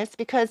Cornelius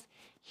because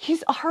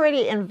he's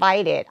already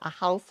invited a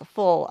house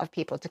full of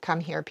people to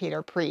come hear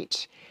Peter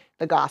preach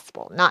the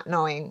gospel, not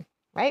knowing,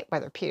 right,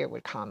 whether Peter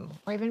would come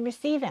or even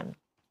receive him.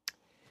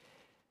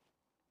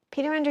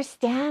 Peter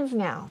understands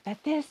now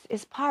that this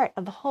is part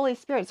of the Holy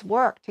Spirit's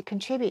work to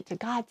contribute to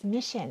God's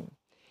mission.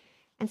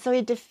 And so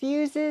he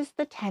diffuses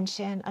the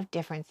tension of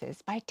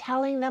differences by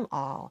telling them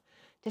all,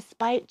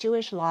 despite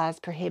Jewish laws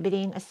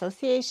prohibiting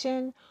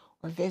association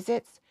or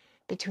visits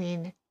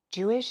between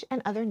Jewish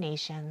and other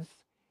nations,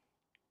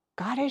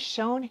 God has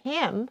shown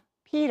him,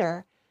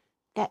 Peter,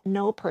 that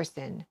no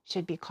person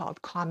should be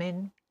called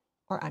common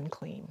or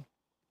unclean.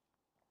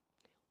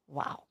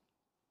 Wow.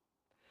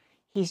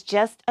 He's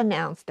just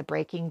announced the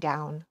breaking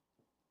down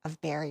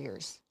of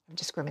barriers of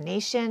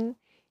discrimination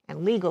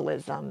and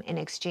legalism in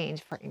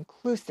exchange for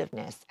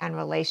inclusiveness and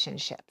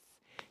relationships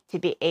to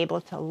be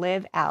able to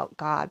live out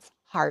God's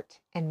heart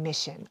and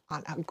mission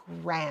on a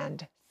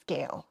grand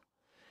scale.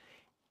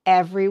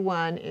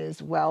 Everyone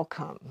is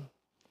welcome.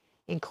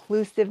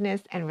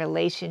 Inclusiveness and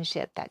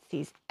relationship that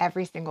sees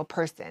every single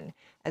person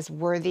as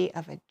worthy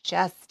of a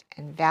just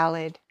and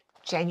valid,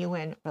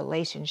 genuine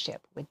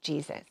relationship with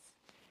Jesus.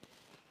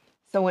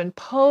 So when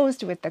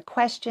posed with the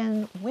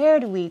question, where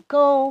do we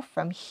go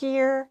from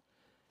here?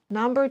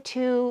 Number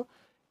 2,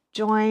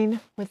 join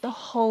with the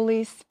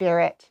Holy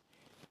Spirit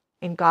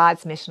in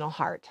God's missional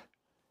heart.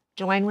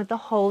 Join with the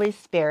Holy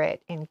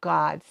Spirit in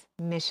God's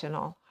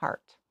missional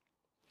heart.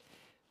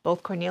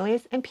 Both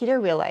Cornelius and Peter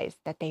realized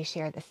that they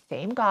share the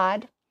same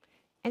God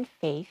and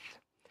faith,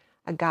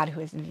 a God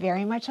who is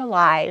very much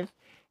alive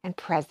and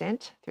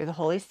present through the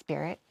Holy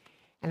Spirit,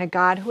 and a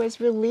God who has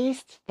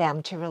released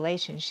them to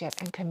relationship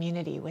and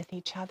community with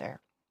each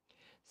other,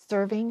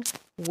 serving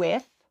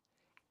with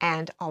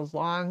and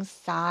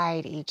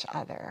alongside each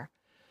other.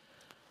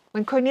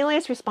 When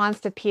Cornelius responds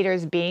to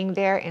Peter's being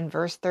there in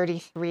verse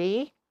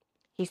 33,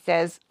 he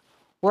says,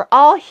 "We're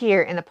all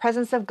here in the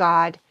presence of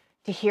God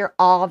to hear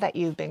all that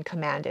you've been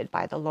commanded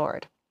by the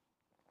Lord."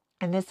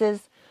 And this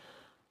is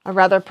a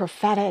rather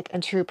prophetic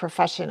and true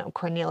profession of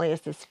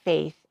Cornelius's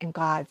faith in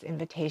God's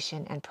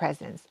invitation and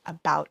presence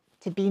about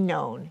to be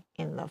known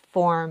in the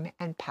form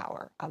and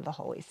power of the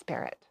Holy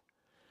Spirit.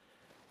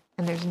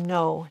 And there's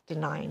no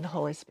denying the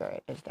Holy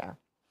Spirit is there.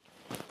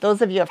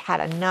 Those of you who have had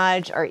a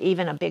nudge or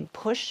even a big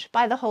push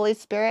by the Holy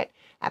Spirit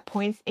at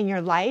points in your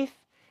life,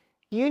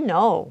 you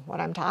know what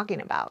I'm talking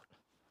about.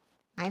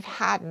 I've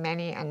had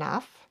many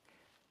enough.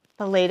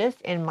 The latest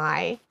in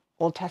my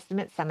Old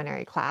Testament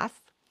seminary class.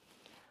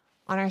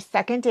 On our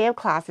second day of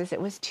classes,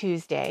 it was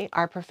Tuesday,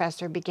 our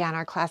professor began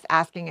our class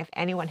asking if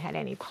anyone had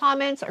any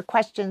comments or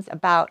questions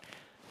about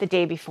the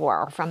day before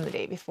or from the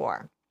day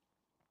before.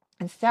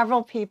 And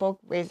several people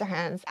raised their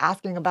hands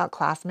asking about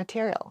class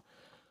material.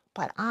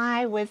 But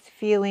I was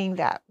feeling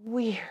that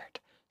weird,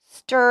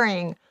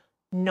 stirring,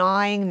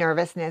 gnawing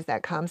nervousness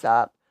that comes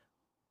up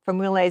from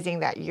realizing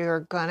that you're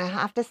going to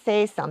have to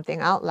say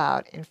something out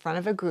loud in front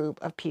of a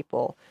group of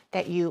people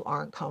that you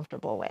aren't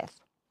comfortable with.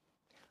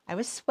 I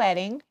was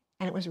sweating.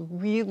 And it was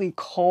really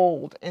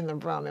cold in the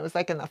room. It was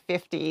like in the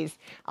 50s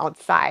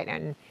outside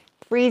and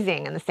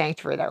freezing in the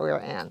sanctuary that we were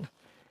in.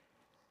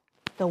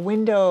 The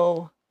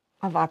window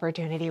of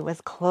opportunity was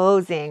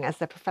closing as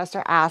the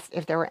professor asked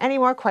if there were any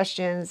more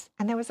questions,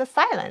 and there was a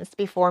silence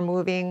before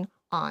moving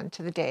on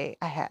to the day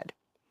ahead.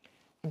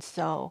 And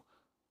so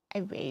I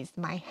raised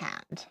my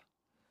hand.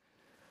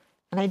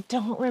 And I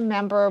don't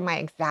remember my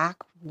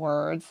exact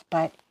words,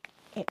 but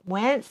it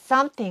went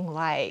something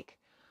like,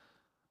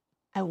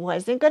 I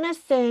wasn't going to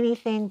say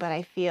anything, but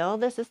I feel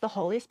this is the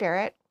Holy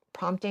Spirit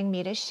prompting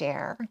me to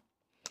share.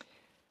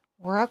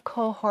 We're a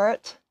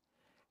cohort,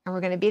 and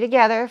we're going to be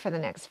together for the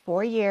next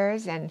 4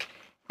 years, and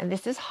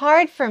this is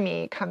hard for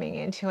me coming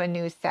into a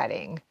new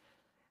setting.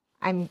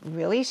 I'm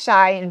really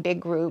shy in big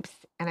groups,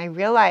 and I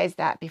realized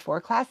that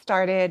before class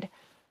started,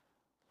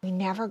 we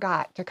never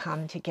got to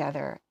come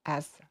together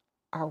as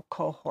our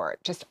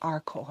cohort, just our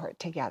cohort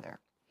together.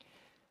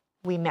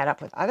 We met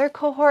up with other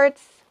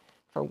cohorts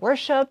for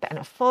worship and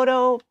a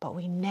photo, but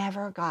we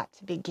never got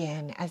to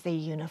begin as a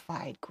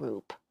unified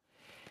group.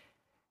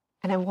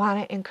 And I want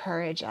to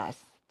encourage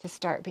us to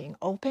start being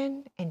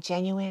open and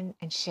genuine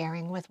and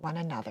sharing with one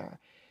another,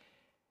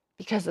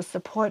 because the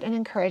support and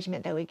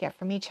encouragement that we get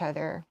from each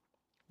other,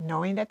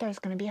 knowing that there's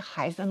going to be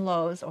highs and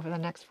lows over the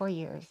next 4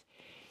 years,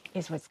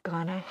 is what's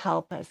going to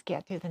help us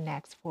get through the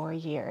next 4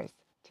 years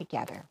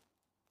together.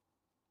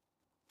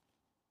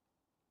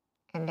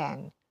 And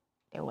then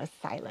there was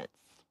silence.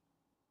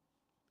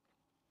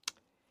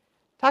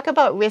 Talk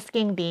about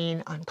risking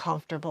being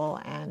uncomfortable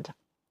and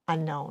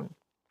unknown.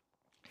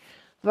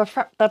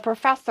 The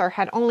professor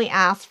had only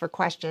asked for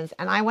questions,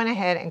 and I went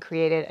ahead and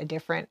created a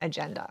different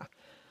agenda.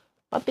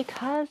 But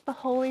because the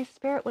Holy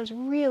Spirit was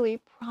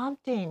really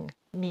prompting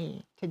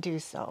me to do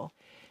so,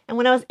 and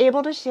when I was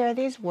able to share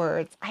these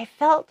words, I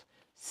felt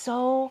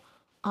so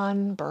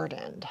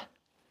unburdened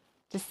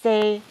to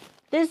say,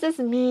 this is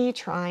me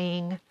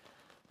trying.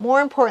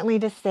 More importantly,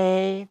 to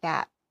say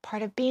that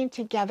part of being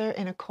together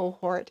in a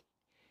cohort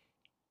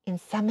in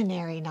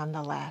seminary,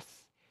 nonetheless,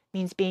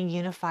 means being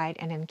unified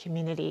and in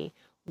community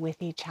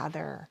with each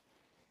other.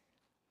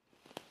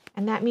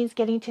 And that means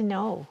getting to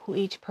know who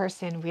each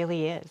person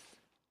really is,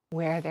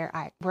 where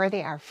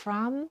they are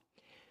from,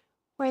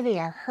 where they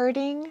are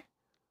hurting,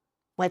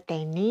 what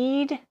they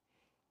need,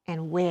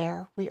 and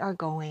where we are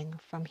going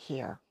from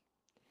here.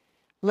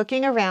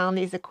 Looking around,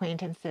 these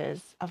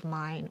acquaintances of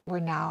mine were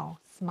now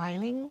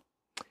smiling,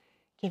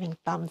 giving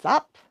thumbs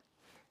up,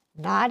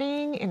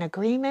 nodding in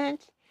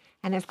agreement,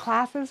 and as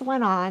classes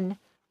went on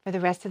for the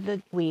rest of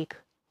the week,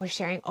 were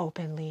sharing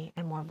openly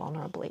and more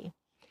vulnerably.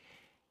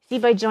 See,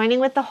 by joining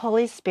with the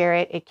Holy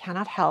Spirit, it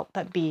cannot help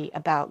but be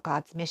about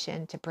God's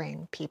mission to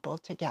bring people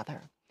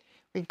together,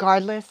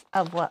 regardless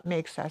of what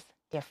makes us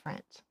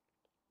different.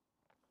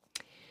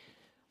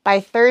 By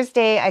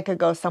Thursday, I could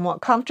go somewhat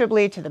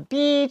comfortably to the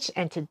beach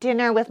and to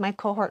dinner with my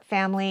cohort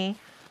family.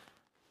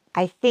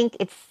 I think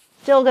it's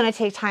still going to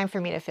take time for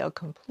me to feel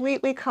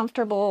completely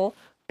comfortable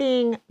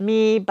being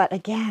me. But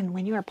again,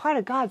 when you are part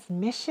of God's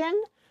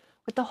mission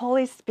with the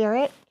Holy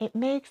Spirit, it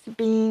makes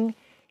being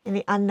in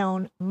the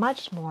unknown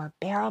much more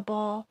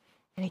bearable,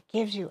 and it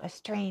gives you a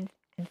strength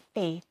and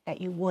faith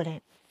that you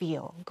wouldn't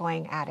feel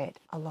going at it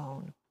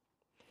alone.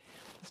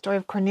 The story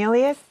of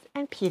Cornelius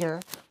and Peter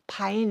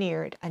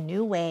pioneered a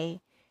new way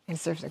and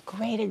serves a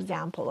great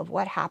example of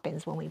what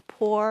happens when we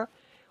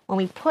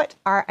put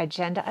our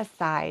agenda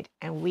aside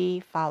and we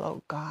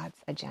follow God's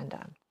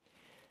agenda.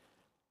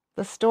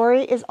 The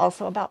story is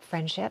also about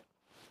friendship,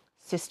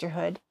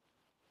 sisterhood,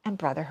 and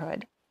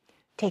brotherhood,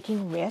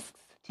 taking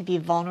risks to be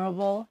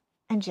vulnerable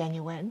and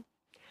genuine,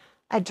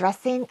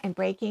 addressing and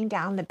breaking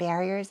down the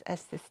barriers of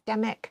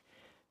systemic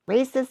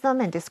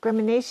racism and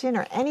discrimination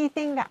or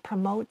anything that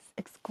promotes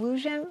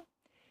exclusion.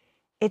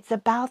 It's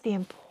about the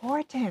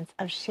importance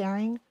of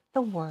sharing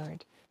the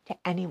word to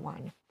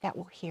anyone that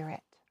will hear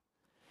it.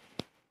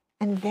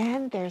 And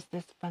then there's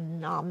this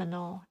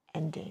phenomenal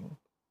ending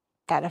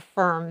that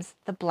affirms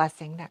the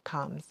blessing that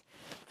comes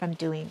from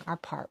doing our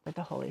part with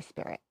the Holy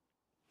Spirit.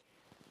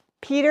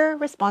 Peter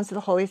responds to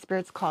the Holy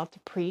Spirit's call to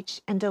preach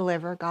and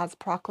deliver God's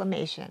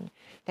proclamation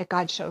that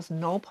God shows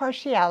no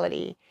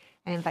partiality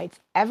and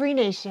invites every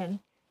nation,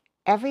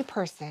 every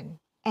person,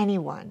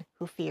 anyone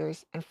who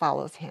fears and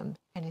follows him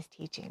and his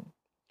teaching.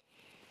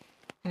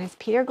 And as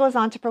Peter goes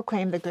on to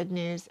proclaim the good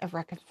news of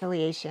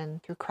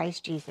reconciliation through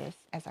Christ Jesus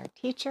as our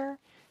teacher,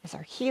 as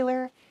our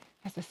healer,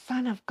 as the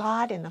Son of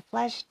God in the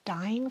flesh,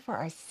 dying for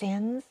our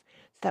sins so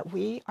that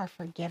we are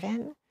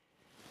forgiven,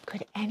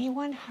 could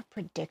anyone have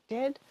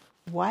predicted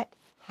what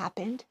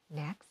happened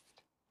next?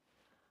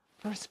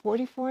 Verse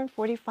 44 and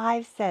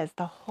 45 says,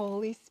 the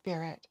Holy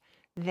Spirit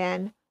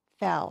then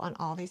fell on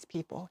all these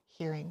people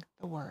hearing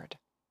the word.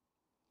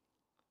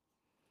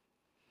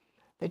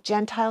 The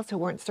Gentiles who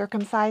weren't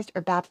circumcised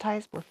or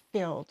baptized were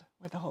filled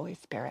with the Holy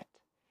Spirit.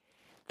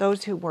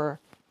 Those who were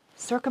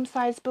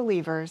circumcised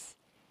believers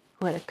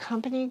who had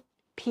accompanied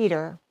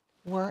Peter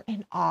were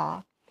in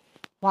awe,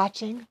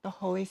 watching the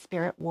Holy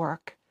Spirit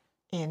work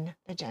in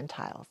the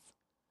Gentiles.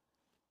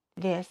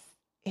 This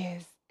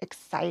is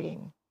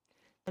exciting.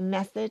 The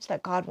message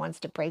that God wants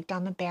to break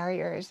down the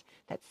barriers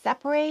that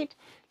separate,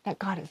 that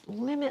God is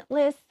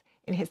limitless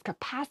in his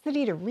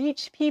capacity to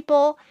reach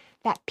people,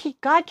 that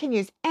God can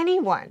use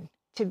anyone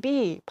to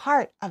be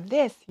part of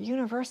this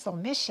universal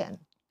mission.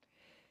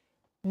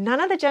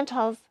 None of the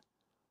Gentiles,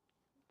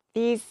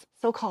 these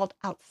so-called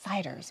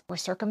outsiders, were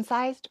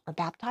circumcised or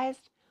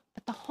baptized,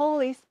 but the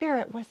Holy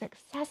Spirit was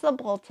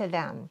accessible to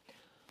them.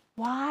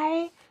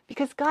 Why?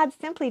 Because God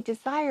simply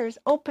desires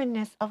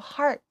openness of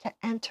heart to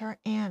enter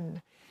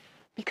in.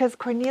 Because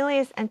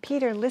Cornelius and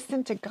Peter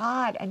listened to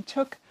God and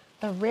took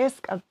the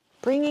risk of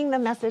bringing the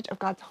message of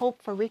God's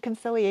hope for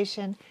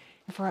reconciliation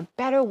and for a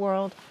better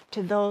world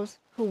to those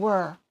who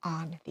were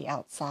on the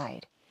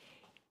outside.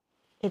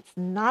 It's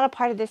not a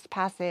part of this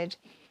passage,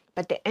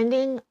 but the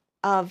ending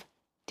of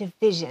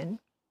division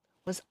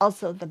was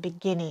also the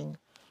beginning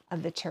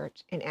of the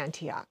church in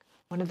Antioch,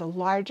 one of the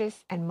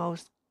largest and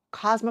most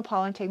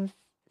cosmopolitan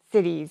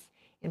cities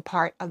in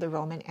part of the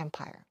Roman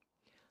Empire.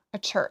 A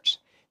church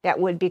that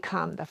would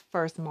become the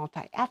first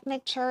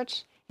multi-ethnic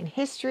church in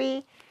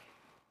history,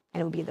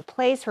 and it would be the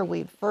place where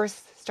we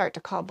first start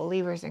to call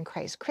believers in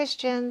Christ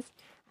Christians,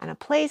 and a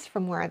place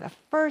from where the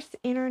first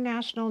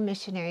international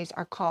missionaries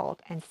are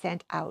called and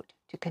sent out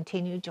to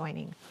continue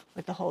joining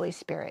with the Holy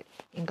Spirit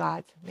in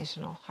God's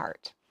missional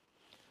heart.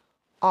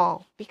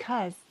 All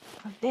because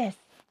of this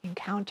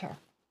encounter.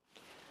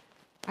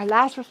 Our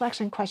last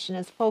reflection question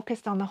is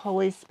focused on the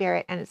Holy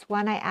Spirit, and it's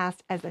one I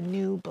asked as a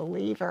new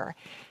believer.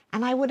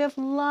 And I would have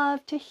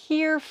loved to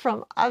hear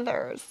from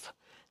others.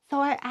 So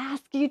I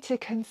ask you to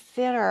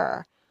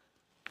consider,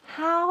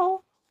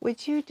 how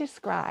would you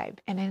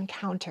describe an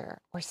encounter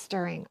or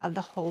stirring of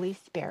the Holy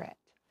Spirit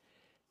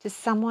to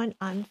someone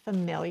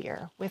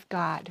unfamiliar with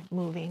God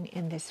moving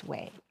in this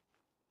way?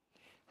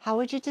 How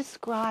would you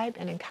describe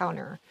an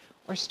encounter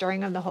or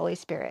stirring of the Holy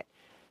Spirit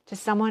to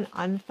someone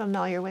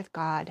unfamiliar with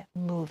God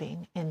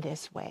moving in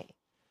this way?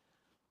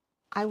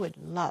 I would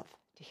love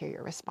to hear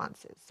your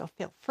responses. So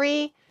feel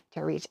free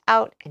to reach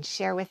out and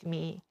share with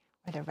me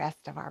or the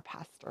rest of our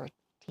pastoral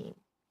team.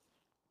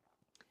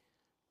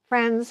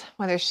 Friends,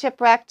 whether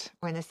shipwrecked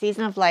or in the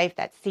season of life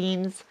that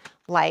seems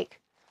like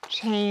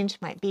change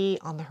might be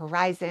on the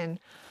horizon,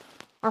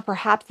 or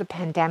perhaps a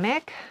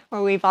pandemic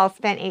where we've all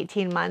spent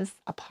 18 months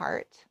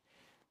apart,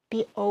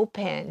 be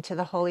open to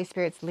the Holy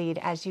Spirit's lead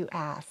as you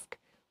ask,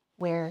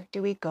 where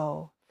do we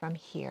go from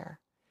here?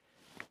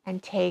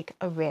 And take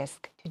a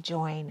risk to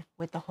join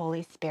with the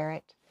Holy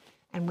Spirit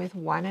and with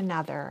one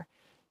another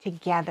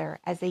together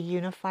as a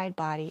unified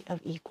body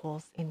of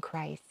equals in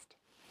Christ.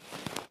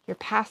 Your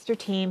pastor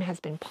team has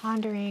been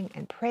pondering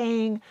and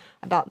praying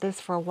about this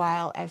for a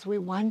while as we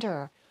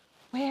wonder,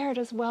 where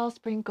does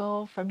Wellspring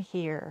go from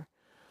here?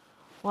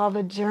 While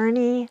the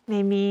journey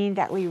may mean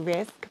that we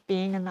risk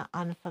being in the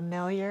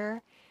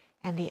unfamiliar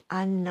and the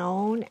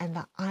unknown and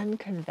the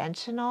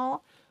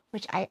unconventional,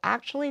 which I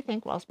actually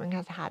think Wellspring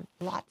has had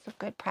lots of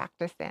good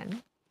practice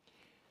in,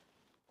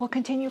 we'll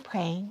continue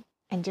praying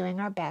and doing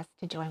our best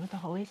to join with the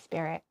Holy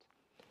Spirit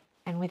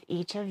and with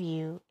each of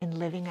you in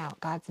living out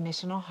God's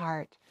missional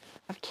heart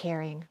of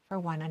caring for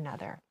one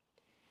another.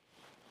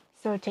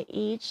 So to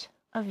each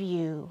of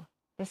you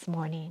this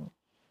morning,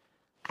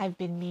 I've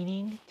been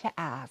meaning to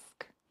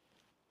ask,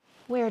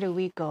 where do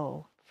we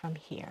go from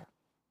here?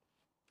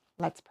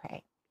 Let's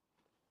pray.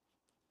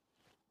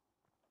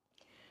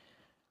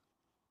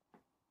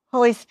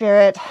 Holy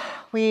Spirit,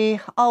 we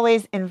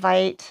always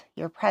invite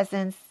your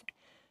presence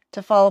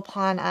to fall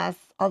upon us,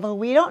 although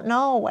we don't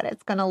know what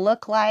it's going to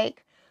look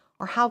like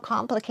or how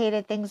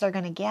complicated things are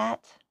going to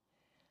get.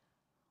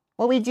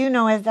 What we do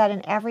know is that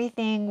in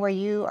everything where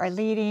you are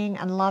leading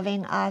and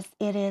loving us,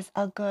 it is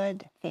a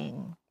good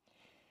thing.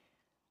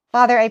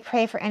 Father, I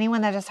pray for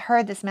anyone that has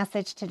heard this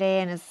message today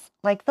and is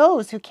like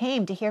those who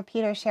came to hear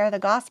Peter share the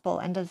gospel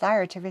and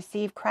desire to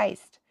receive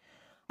Christ.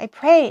 I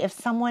pray if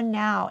someone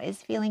now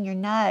is feeling your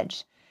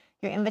nudge,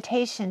 your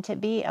invitation to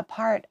be a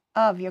part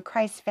of your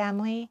Christ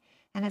family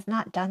and has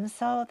not done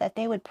so, that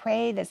they would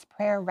pray this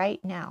prayer right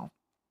now.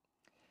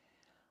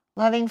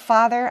 Loving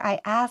Father,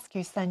 I ask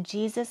your Son,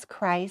 Jesus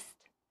Christ,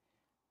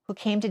 who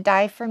came to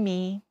die for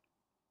me,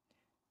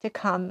 to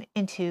come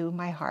into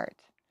my heart.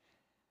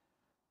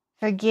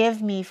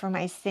 Forgive me for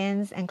my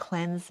sins and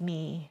cleanse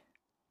me.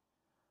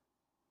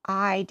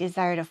 I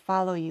desire to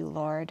follow you,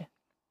 Lord,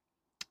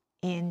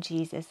 in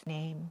Jesus'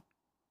 name.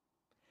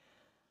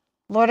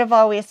 Lord of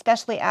all, we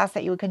especially ask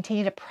that you would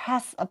continue to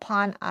press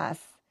upon us,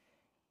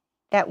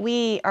 that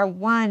we are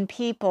one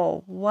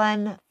people,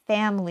 one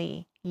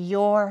family,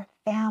 your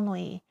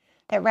family,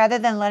 that rather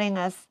than letting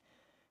us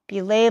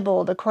be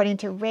labeled according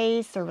to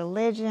race or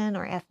religion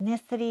or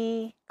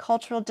ethnicity,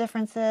 cultural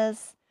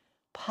differences,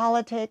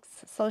 politics,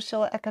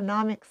 social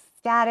economic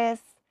status,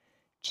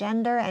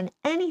 gender, and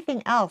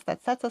anything else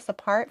that sets us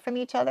apart from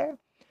each other,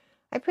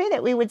 I pray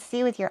that we would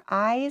see with your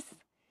eyes,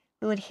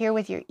 we would hear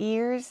with your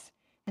ears,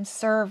 and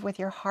serve with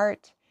your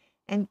heart,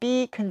 and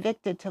be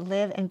convicted to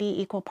live and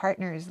be equal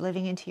partners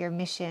living into your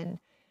mission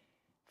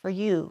for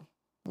you,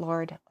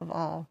 Lord of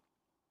all.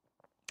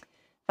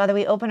 Father,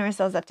 we open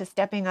ourselves up to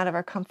stepping out of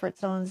our comfort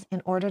zones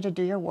in order to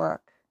do your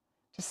work,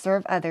 to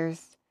serve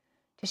others,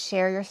 to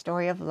share your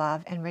story of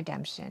love and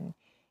redemption,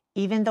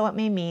 even though it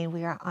may mean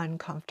we are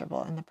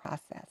uncomfortable in the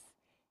process.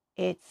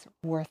 It's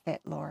worth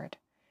it, Lord.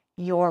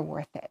 You're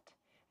worth it,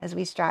 as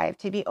we strive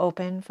to be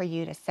open for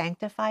you to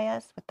sanctify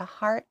us with the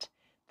heart,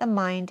 the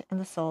mind, and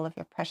the soul of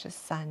your precious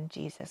Son,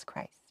 Jesus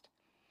Christ.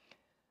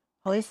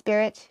 Holy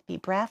Spirit, be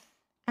breath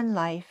and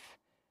life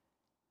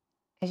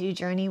as you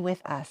journey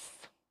with us,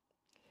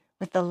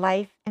 with the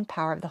life and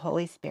power of the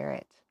Holy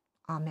Spirit.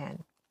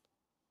 Amen.